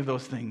 any of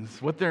those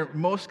things. What they're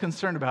most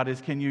concerned about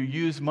is can you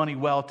use money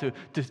well to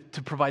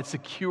provide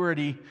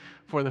security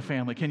for the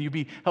family? Can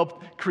you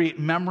help create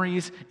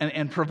memories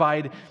and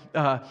provide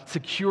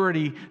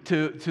security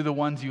to the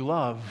ones you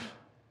love?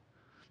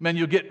 Men,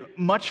 you'll get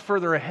much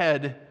further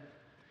ahead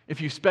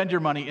if you spend your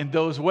money in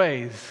those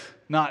ways.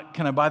 Not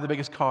can I buy the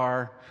biggest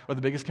car or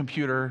the biggest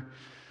computer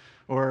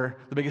or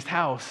the biggest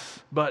house,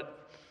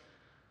 but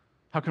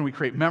how can we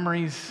create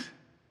memories?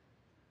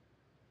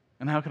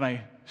 And how can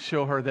I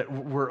show her that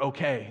we're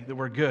okay, that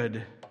we're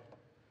good?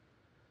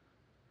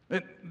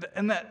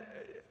 And that,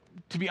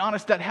 to be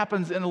honest, that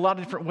happens in a lot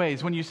of different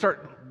ways. When you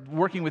start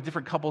working with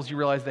different couples, you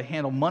realize they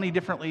handle money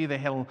differently, they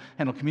handle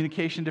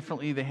communication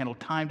differently, they handle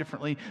time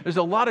differently. There's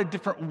a lot of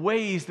different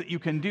ways that you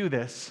can do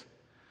this.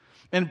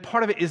 And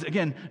part of it is,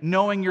 again,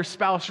 knowing your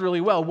spouse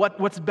really well,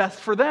 what's best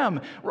for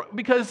them.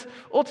 Because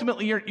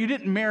ultimately, you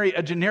didn't marry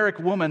a generic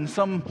woman,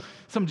 some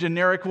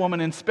generic woman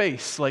in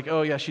space, like,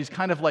 oh yeah, she's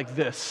kind of like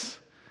this.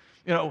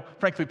 You know,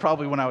 frankly,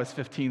 probably when I was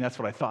 15, that's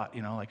what I thought,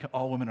 like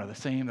all women are the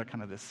same. They're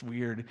kind of this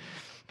weird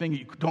thing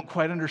you don't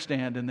quite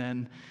understand, and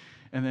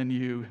then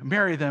you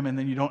marry them, and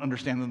then you don't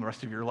understand them the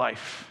rest of your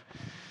life.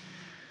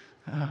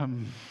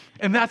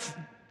 And that's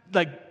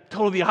like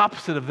totally the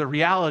opposite of the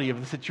reality of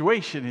the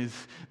situation,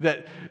 is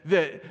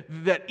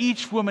that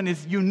each woman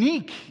is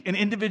unique and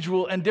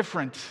individual and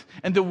different,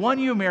 and the one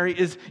you marry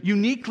is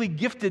uniquely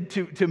gifted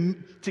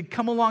to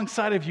come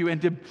alongside of you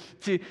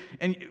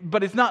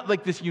but it's not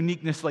like this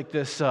uniqueness, like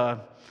this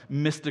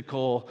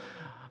mystical,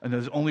 and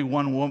there's only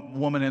one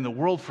woman in the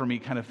world for me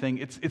kind of thing.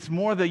 It's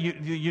more the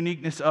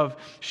uniqueness of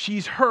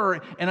she's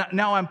her, and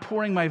now I'm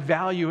pouring my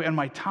value and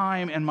my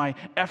time and my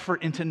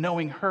effort into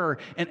knowing her.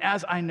 And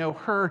as I know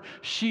her,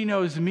 she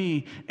knows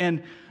me,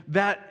 and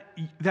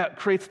that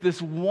creates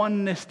this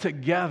oneness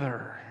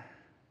together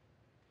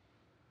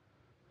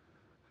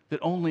that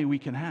only we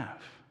can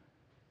have.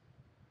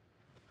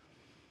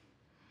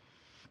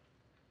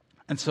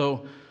 And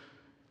so,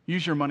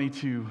 use your money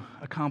to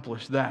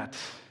accomplish that.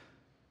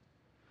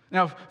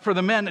 Now, for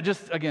the men,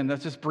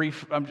 that's just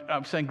brief.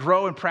 I'm saying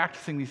grow in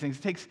practicing these things.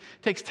 It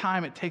takes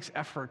time. It takes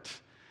effort.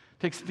 It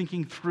takes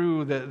thinking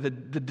through the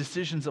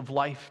decisions of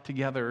life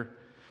together.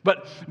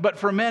 But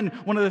for men,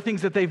 one of the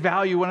things that they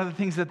value, one of the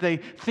things that they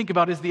think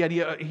about is the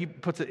idea. He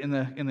puts it in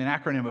an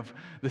acronym of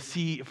the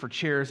C for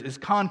chairs, is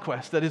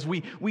conquest. That is,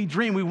 we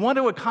dream. We want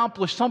to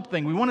accomplish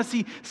something. We want to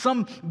see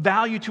some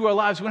value to our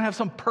lives. We want to have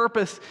some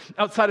purpose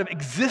outside of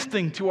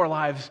existing to our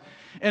lives.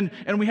 And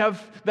we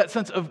have that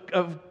sense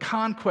of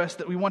conquest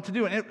that we want to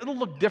do. And it'll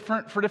look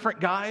different for different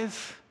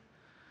guys.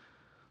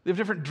 They have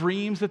different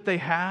dreams that they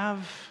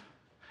have.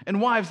 And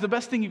wives, the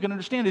best thing you can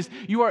understand is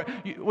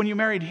when you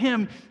married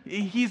him,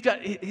 he's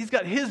got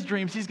his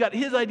dreams, he's got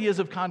his ideas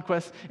of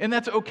conquest, and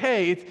that's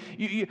okay.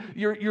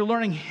 You're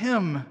learning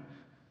him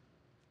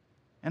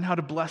and how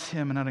to bless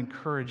him and how to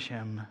encourage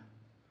him.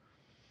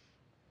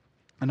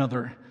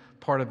 Another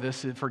part of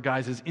this for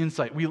guys is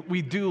insight.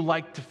 We do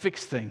like to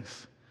fix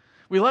things.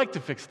 We like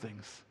to fix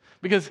things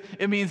because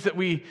it means that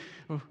we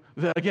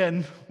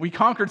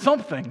conquered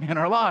something in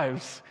our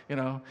lives.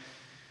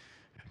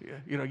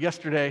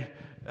 Yesterday,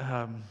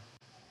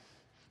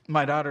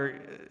 my daughter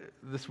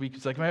this week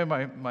was like,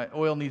 maybe my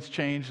oil needs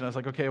changed, and I was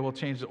like, okay, we'll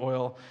change the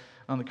oil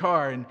on the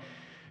car. And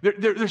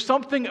there's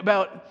something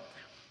about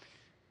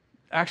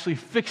actually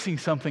fixing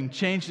something,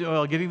 changing the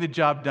oil, getting the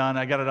job done.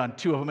 I got it on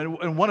two of them,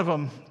 and one of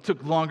them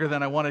took longer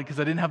than I wanted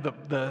because I didn't have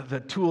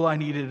the tool I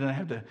needed, and I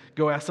had to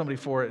go ask somebody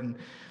for it.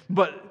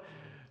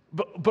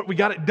 But we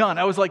got it done.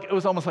 It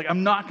was almost like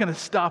I'm not going to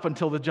stop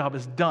until the job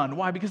is done.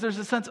 Why? Because there's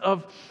a sense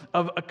of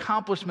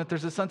accomplishment.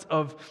 There's a sense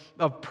of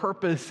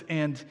purpose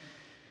and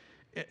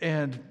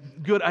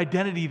good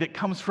identity that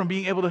comes from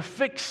being able to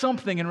fix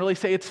something and really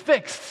say it's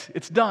fixed,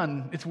 it's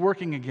done, it's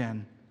working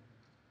again.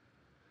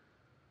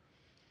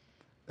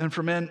 And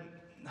for men,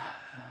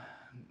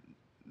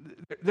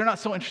 they're not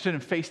so interested in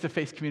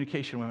face-to-face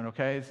communication, women,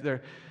 okay?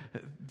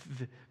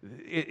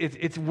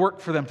 It's work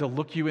for them to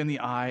look you in the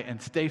eye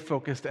and stay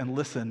focused and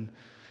listen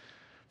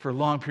for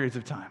long periods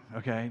of time,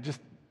 okay?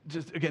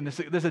 just again,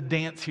 there's a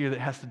dance here that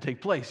has to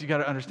take place. You got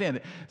to understand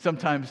that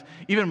sometimes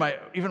even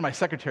my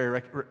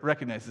secretary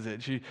recognizes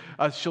it.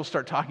 She'll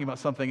start talking about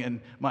something,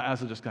 and my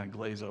eyes will just kind of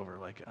glaze over,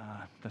 like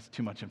that's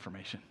too much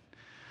information.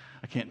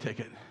 I can't take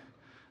it.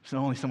 There's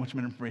only so much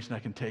information I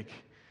can take.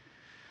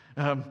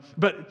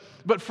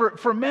 But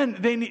for men,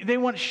 they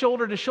want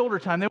shoulder to shoulder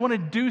time. They want to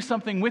do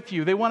something with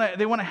you. They want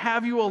to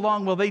have you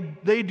along while they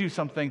do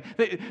something.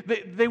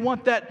 They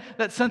want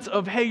that sense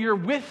of, hey, you're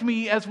with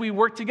me as we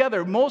work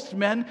together. Most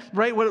men,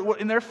 right,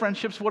 in their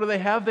friendships, what do they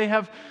have?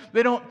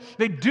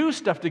 They do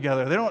stuff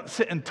together. They don't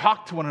sit and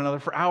talk to one another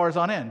for hours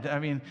on end. I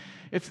mean,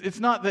 it's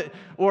not that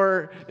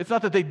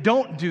they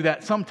don't do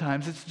that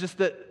sometimes. It's just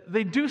that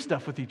they do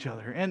stuff with each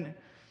other. And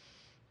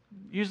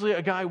usually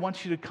a guy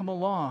wants you to come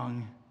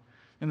along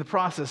in the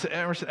process.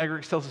 Emerson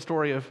Eggerichs tells a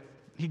story of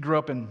he grew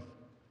up in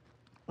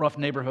rough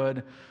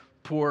neighborhood,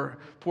 poor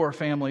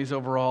families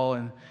overall,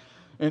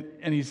 and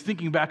he's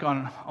thinking back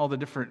on all the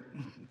different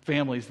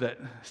families that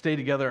stayed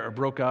together or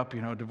broke up,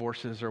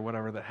 divorces or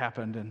whatever that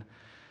happened.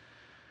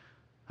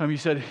 And he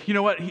said, you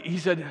know what? He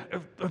said,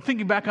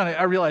 thinking back on it,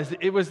 I realized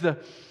it was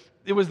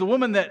the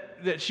woman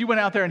that she went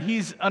out there, and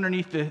he's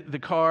underneath the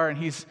car, and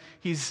he's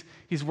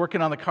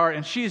working on the car,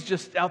 and she's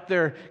just out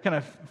there kind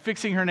of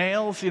fixing her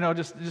nails,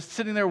 just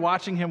sitting there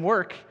watching him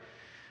work.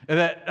 And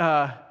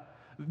that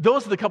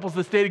those are the couples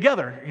that stay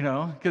together,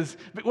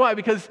 why?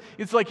 Because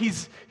it's like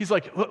he's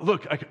like,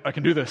 look, I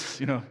can do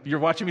this. You're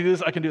watching me do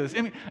this, I can do this.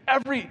 I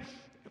mean,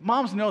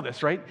 moms know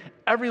this, right?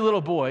 Every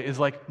little boy is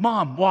like,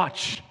 Mom,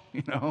 watch.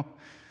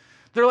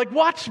 They're like,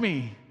 watch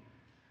me.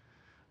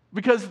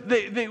 Because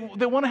they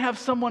want to have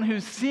someone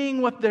who's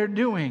seeing what they're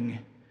doing.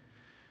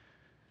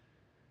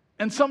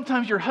 And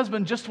sometimes your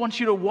husband just wants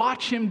you to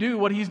watch him do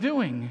what he's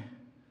doing.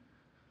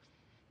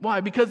 Why?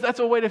 Because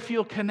that's a way to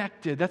feel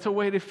connected. That's a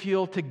way to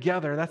feel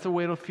together. That's a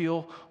way to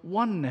feel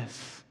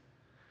oneness.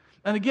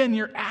 And again,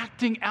 you're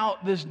acting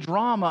out this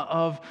drama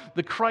of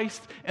the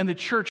Christ and the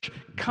church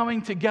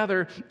coming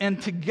together and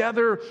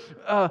together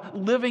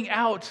living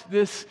out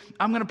this,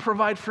 I'm going to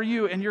provide for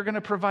you and you're going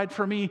to provide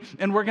for me,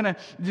 and we're going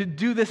to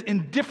do this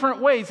in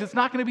different ways. It's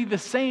not going to be the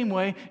same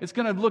way. It's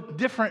going to look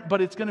different,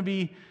 but it's going to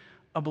be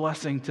a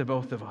blessing to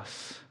both of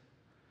us.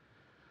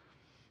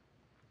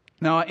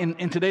 Now,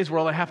 in today's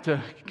world, I have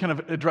to kind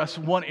of address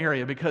one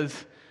area,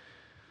 because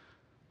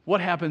what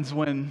happens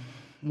when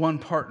one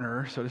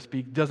partner, so to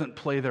speak, doesn't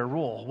play their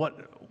role?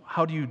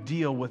 How do you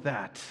deal with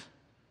that?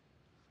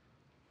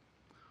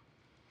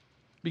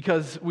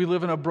 Because we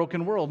live in a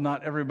broken world.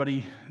 Not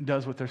everybody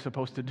does what they're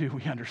supposed to do.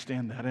 We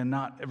understand that. And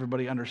not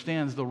everybody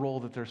understands the role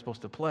that they're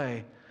supposed to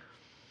play.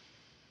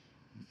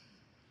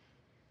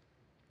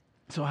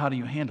 So how do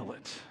you handle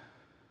it?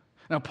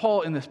 Now,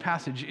 Paul in this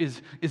passage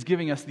is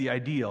giving us the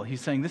ideal. He's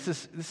saying this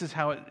is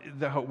how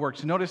it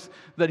works. Notice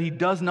that he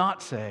does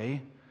not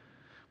say,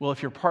 well,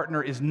 if your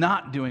partner is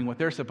not doing what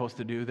they're supposed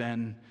to do,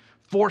 then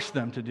force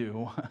them to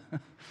do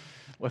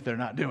what they're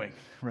not doing,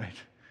 right?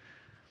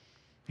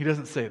 He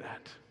doesn't say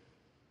that.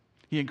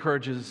 He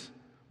encourages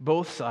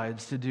both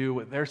sides to do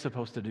what they're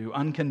supposed to do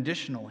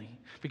unconditionally,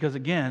 because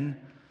again,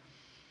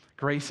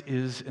 grace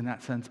is, in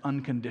that sense,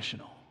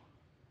 unconditional.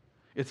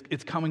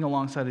 It's coming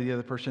alongside of the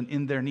other person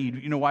in their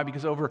need. You know why?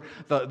 Because over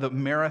the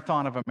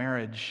marathon of a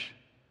marriage,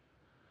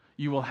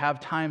 you will have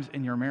times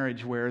in your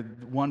marriage where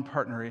one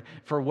partner,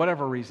 for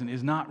whatever reason,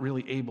 is not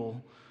really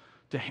able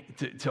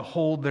to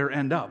hold their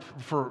end up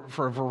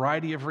for a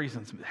variety of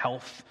reasons.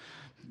 Health,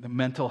 the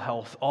mental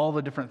health, all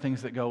the different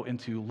things that go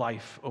into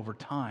life over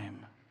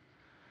time.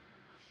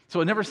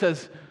 So it never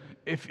says,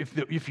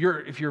 if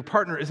your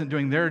partner isn't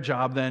doing their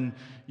job, then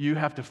you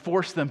have to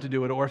force them to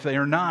do it, or if they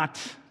are not,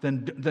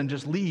 then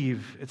just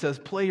leave. It says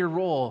play your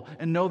role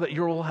and know that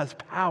your role has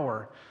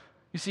power.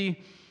 You see,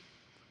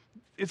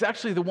 it's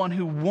actually the one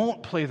who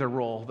won't play the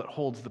role that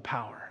holds the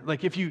power.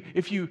 Like if you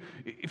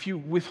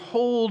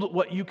withhold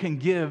what you can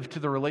give to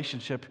the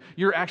relationship,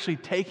 you're actually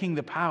taking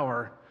the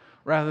power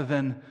rather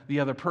than the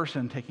other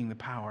person taking the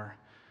power.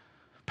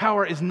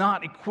 Power is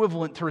not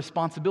equivalent to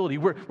responsibility.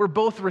 We're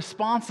both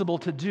responsible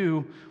to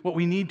do what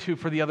we need to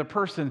for the other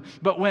person.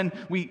 But when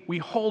we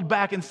hold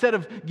back, instead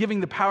of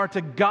giving the power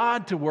to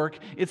God to work,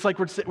 it's like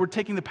we're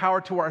taking the power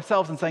to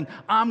ourselves and saying,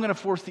 I'm going to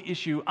force the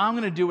issue. I'm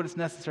going to do what is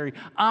necessary.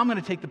 I'm going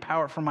to take the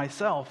power for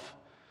myself.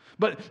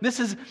 But this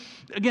is,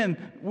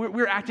 again,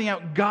 we're acting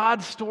out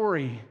God's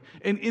story.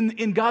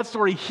 In God's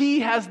story,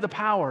 He has the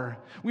power.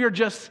 We are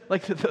just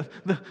like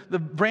the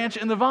branch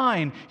and the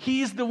vine.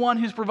 He's the one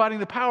who's providing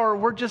the power.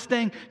 We're just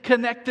staying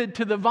connected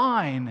to the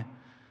vine.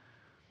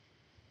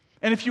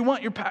 And if you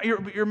want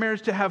your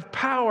marriage to have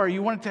power,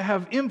 you want it to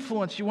have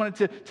influence, you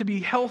want it to be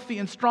healthy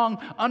and strong,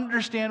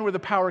 understand where the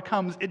power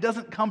comes. It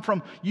doesn't come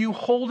from you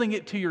holding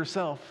it to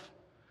yourself.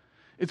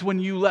 It's when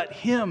you let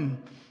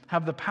Him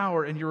have the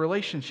power in your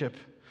relationship.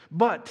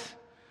 But,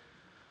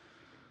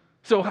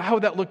 so how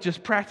would that look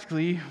just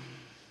practically?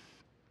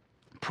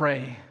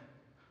 Pray.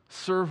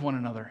 Serve one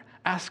another.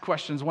 Ask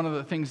questions. One of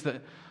the things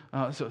that,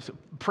 so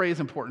pray is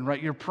important,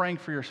 right? You're praying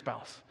for your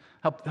spouse.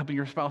 Helping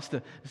your spouse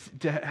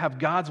to have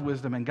God's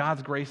wisdom and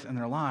God's grace in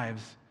their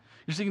lives.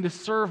 You're seeking to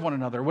serve one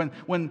another.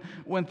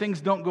 When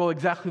things don't go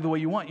exactly the way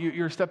you want,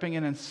 you're stepping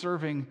in and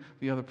serving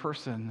the other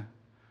person,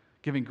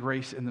 giving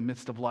grace in the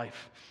midst of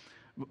life.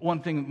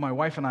 One thing my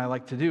wife and I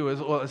like to do is,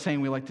 a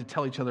saying we like to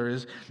tell each other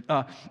is,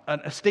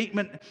 a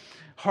statement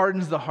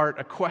hardens the heart,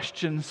 a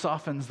question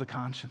softens the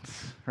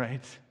conscience,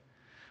 right?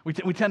 We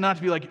tend not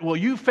to be like, well,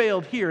 you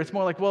failed here. It's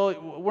more like,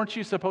 well, weren't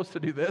you supposed to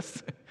do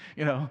this?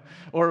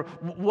 Or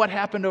what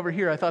happened over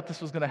here? I thought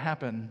this was going to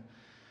happen.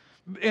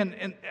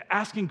 And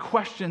asking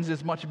questions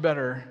is much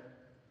better.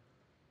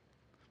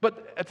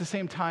 But at the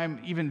same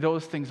time, even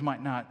those things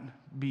might not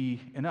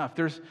be enough.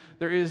 There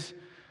is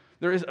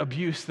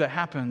abuse that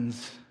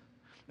happens.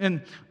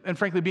 And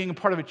frankly, being a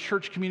part of a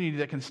church community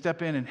that can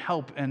step in and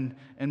help and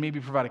maybe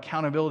provide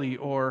accountability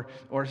or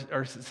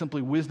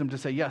simply wisdom to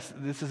say, yes,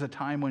 this is a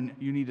time when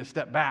you need to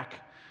step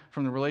back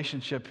from the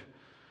relationship.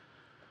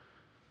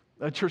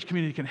 A church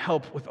community can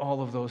help with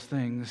all of those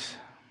things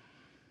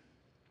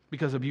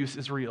because abuse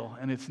is real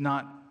and it's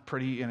not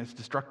pretty and it's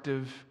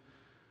destructive.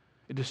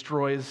 It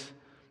destroys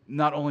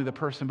not only the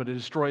person, but it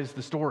destroys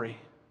the story.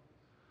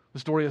 The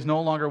story is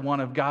no longer one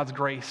of God's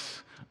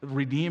grace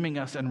redeeming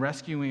us and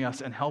rescuing us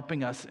and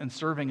helping us and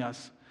serving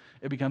us.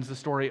 It becomes the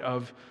story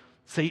of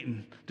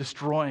Satan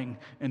destroying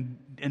and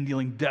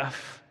dealing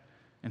death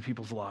in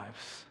people's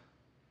lives.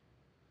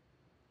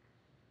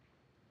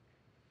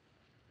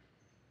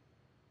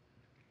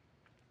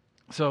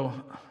 So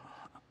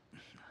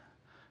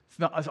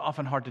it's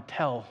often hard to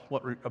tell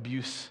what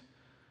abuse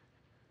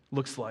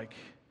looks like.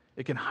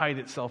 It can hide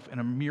itself in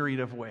a myriad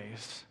of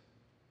ways.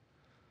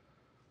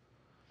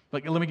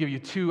 Let me give you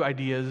two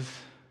ideas.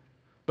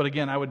 But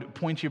again, I would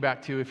point you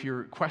back to, if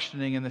you're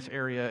questioning in this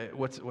area,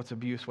 what's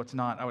abuse, what's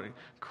not, I would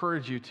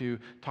encourage you to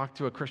talk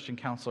to a Christian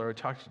counselor or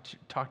talk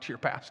to your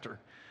pastor.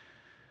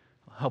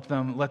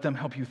 Let them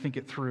help you think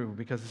it through,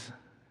 because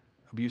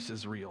abuse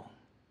is real.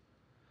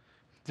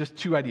 Just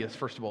two ideas,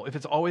 first of all. If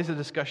it's always a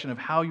discussion of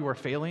how you are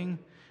failing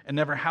and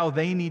never how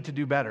they need to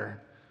do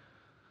better,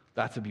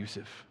 that's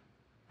abusive.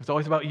 If it's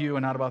always about you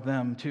and not about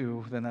them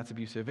too, then that's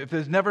abusive. If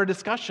there's never a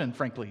discussion,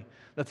 frankly,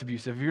 that's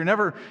abusive. If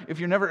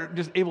you're never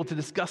just able to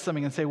discuss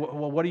something and say,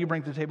 well, what do you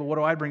bring to the table? What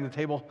do I bring to the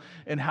table?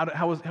 And how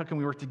can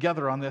we work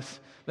together on this?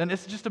 Then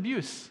it's just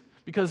abuse,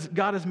 because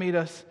God has made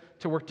us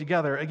to work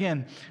together.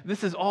 Again,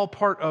 this is all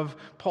part of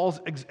Paul's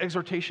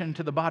exhortation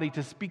to the body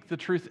to speak the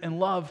truth in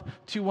love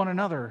to one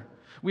another.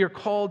 We are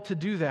called to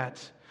do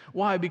that.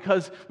 Why?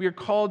 Because we are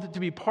called to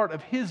be part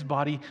of his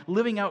body,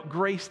 living out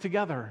grace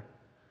together.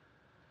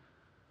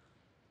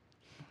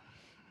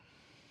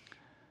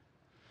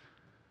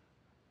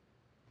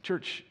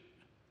 Church,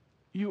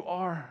 you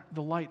are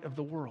the light of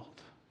the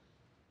world.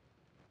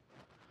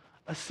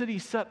 A city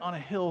set on a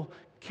hill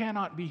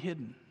cannot be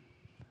hidden.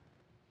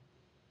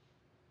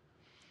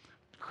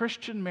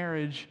 Christian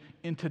marriage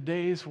in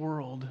today's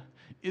world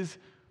is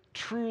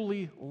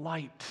truly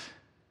light.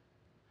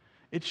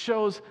 It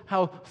shows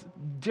how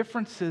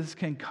differences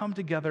can come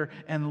together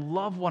and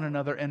love one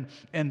another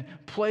and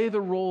play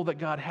the role that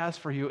God has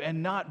for you,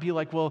 and not be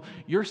like, well,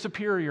 you're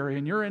superior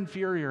and you're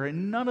inferior,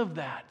 and none of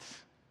that.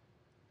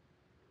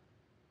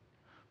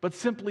 But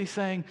simply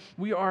saying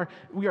we are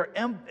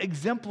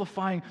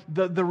exemplifying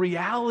the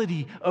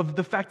reality of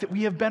the fact that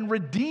we have been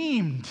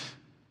redeemed.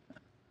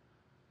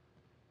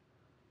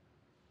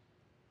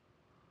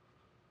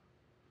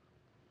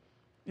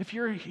 If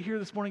you're here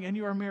this morning and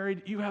you are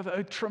married, you have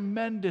a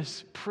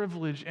tremendous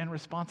privilege and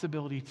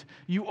responsibility.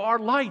 You are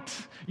light.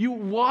 You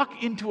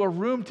walk into a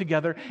room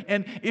together,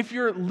 and if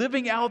you're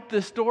living out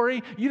this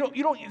story, you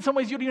don't. In some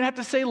ways, you don't even have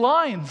to say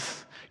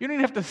lines. You don't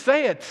even have to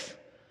say it.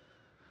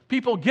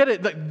 People get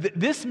it.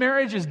 This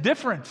marriage is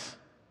different.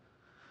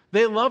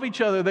 They love each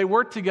other. They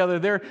work together.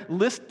 They're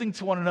listening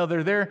to one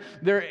another.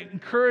 They're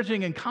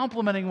encouraging and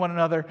complimenting one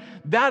another.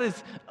 That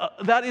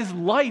is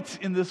light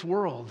in this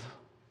world.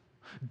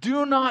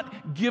 Do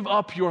not give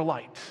up your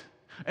light,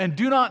 and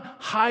do not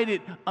hide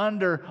it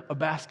under a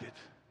basket.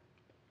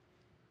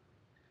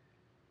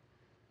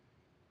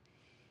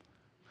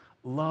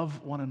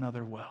 Love one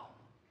another well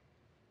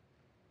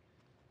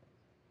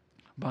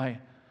by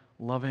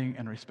loving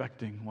and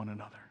respecting one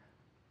another.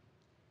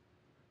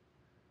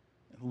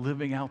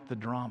 Living out the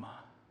drama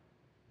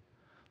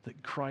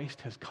that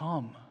Christ has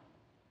come,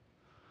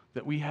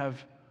 that we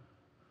have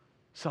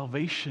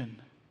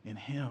salvation in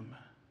Him.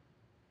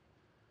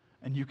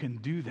 And you can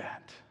do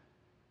that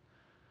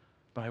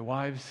by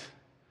wives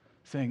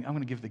saying, I'm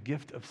going to give the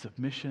gift of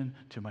submission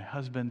to my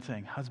husband,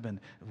 saying,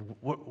 husband,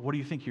 what do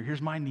you think here?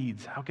 Here's my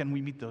needs. How can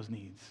we meet those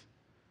needs?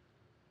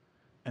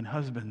 And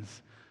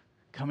husbands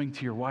coming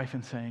to your wife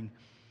and saying,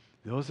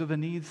 those are the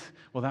needs.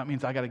 Well, that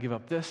means I got to give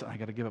up this, and I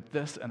got to give up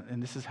this,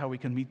 and this is how we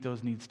can meet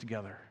those needs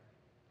together.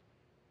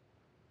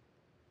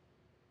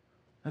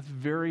 That's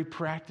very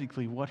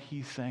practically what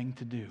he's saying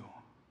to do.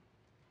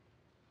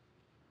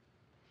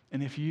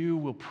 And if you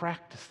will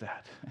practice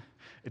that,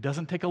 it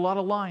doesn't take a lot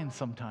of lines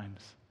sometimes,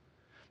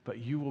 but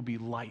you will be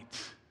light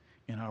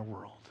in our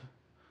world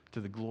to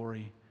the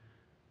glory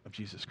of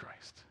Jesus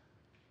Christ.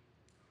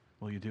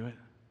 Will you do it?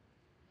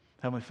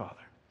 Heavenly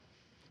Father,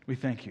 we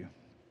thank you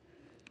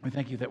We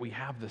thank you that we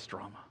have this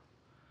drama,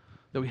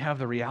 that we have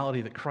the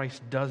reality that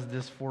Christ does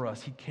this for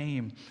us. He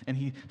came and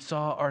he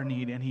saw our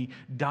need and he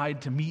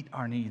died to meet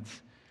our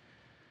needs.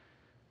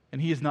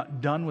 And he is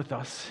not done with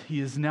us. He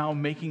is now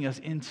making us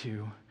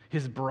into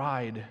his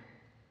bride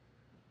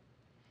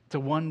to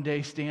one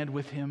day stand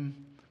with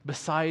him,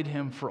 beside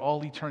him for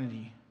all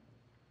eternity,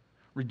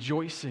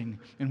 rejoicing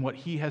in what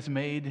he has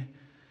made,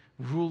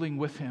 ruling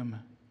with him,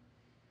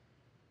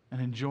 and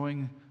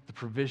enjoying the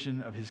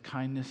provision of his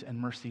kindness and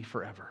mercy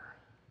forever.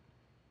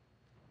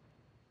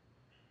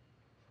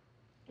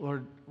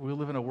 Lord, we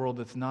live in a world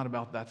that's not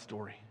about that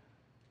story.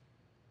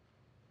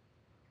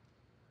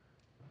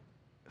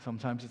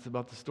 Sometimes it's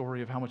about the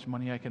story of how much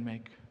money I can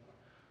make.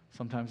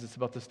 Sometimes it's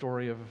about the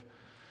story of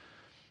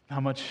how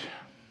much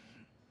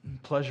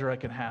pleasure I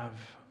can have.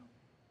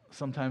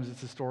 Sometimes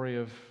it's a story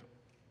of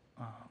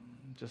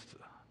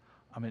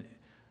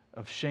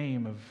of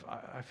shame,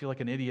 I feel like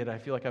an idiot, I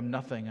feel like I'm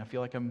nothing, I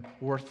feel like I'm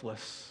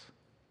worthless.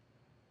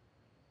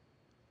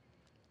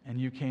 And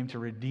you came to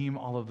redeem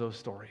all of those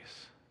stories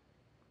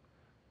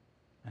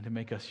and to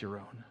make us your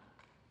own.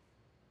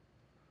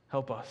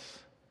 Help us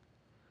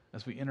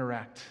as we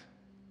interact,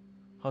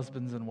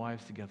 husbands and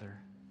wives together,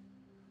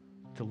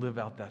 to live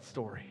out that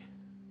story.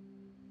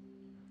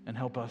 And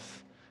help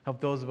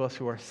those of us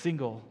who are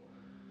single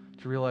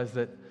to realize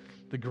that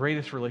the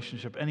greatest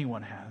relationship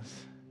anyone has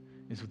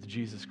is with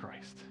Jesus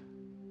Christ.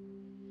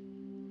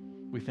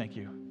 We thank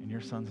you in your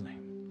Son's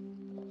name.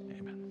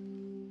 Amen.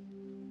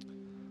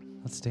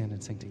 Let's stand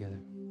and sing together.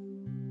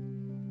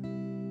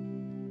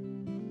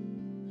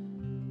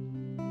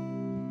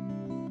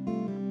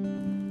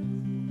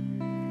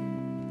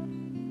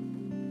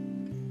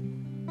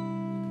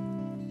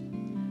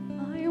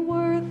 My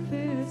worth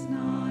is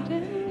not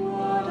in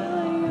what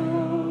I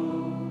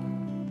own,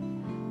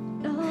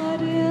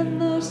 not in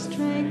the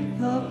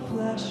strength of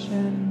flesh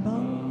and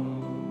bone,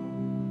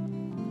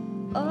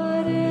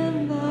 but in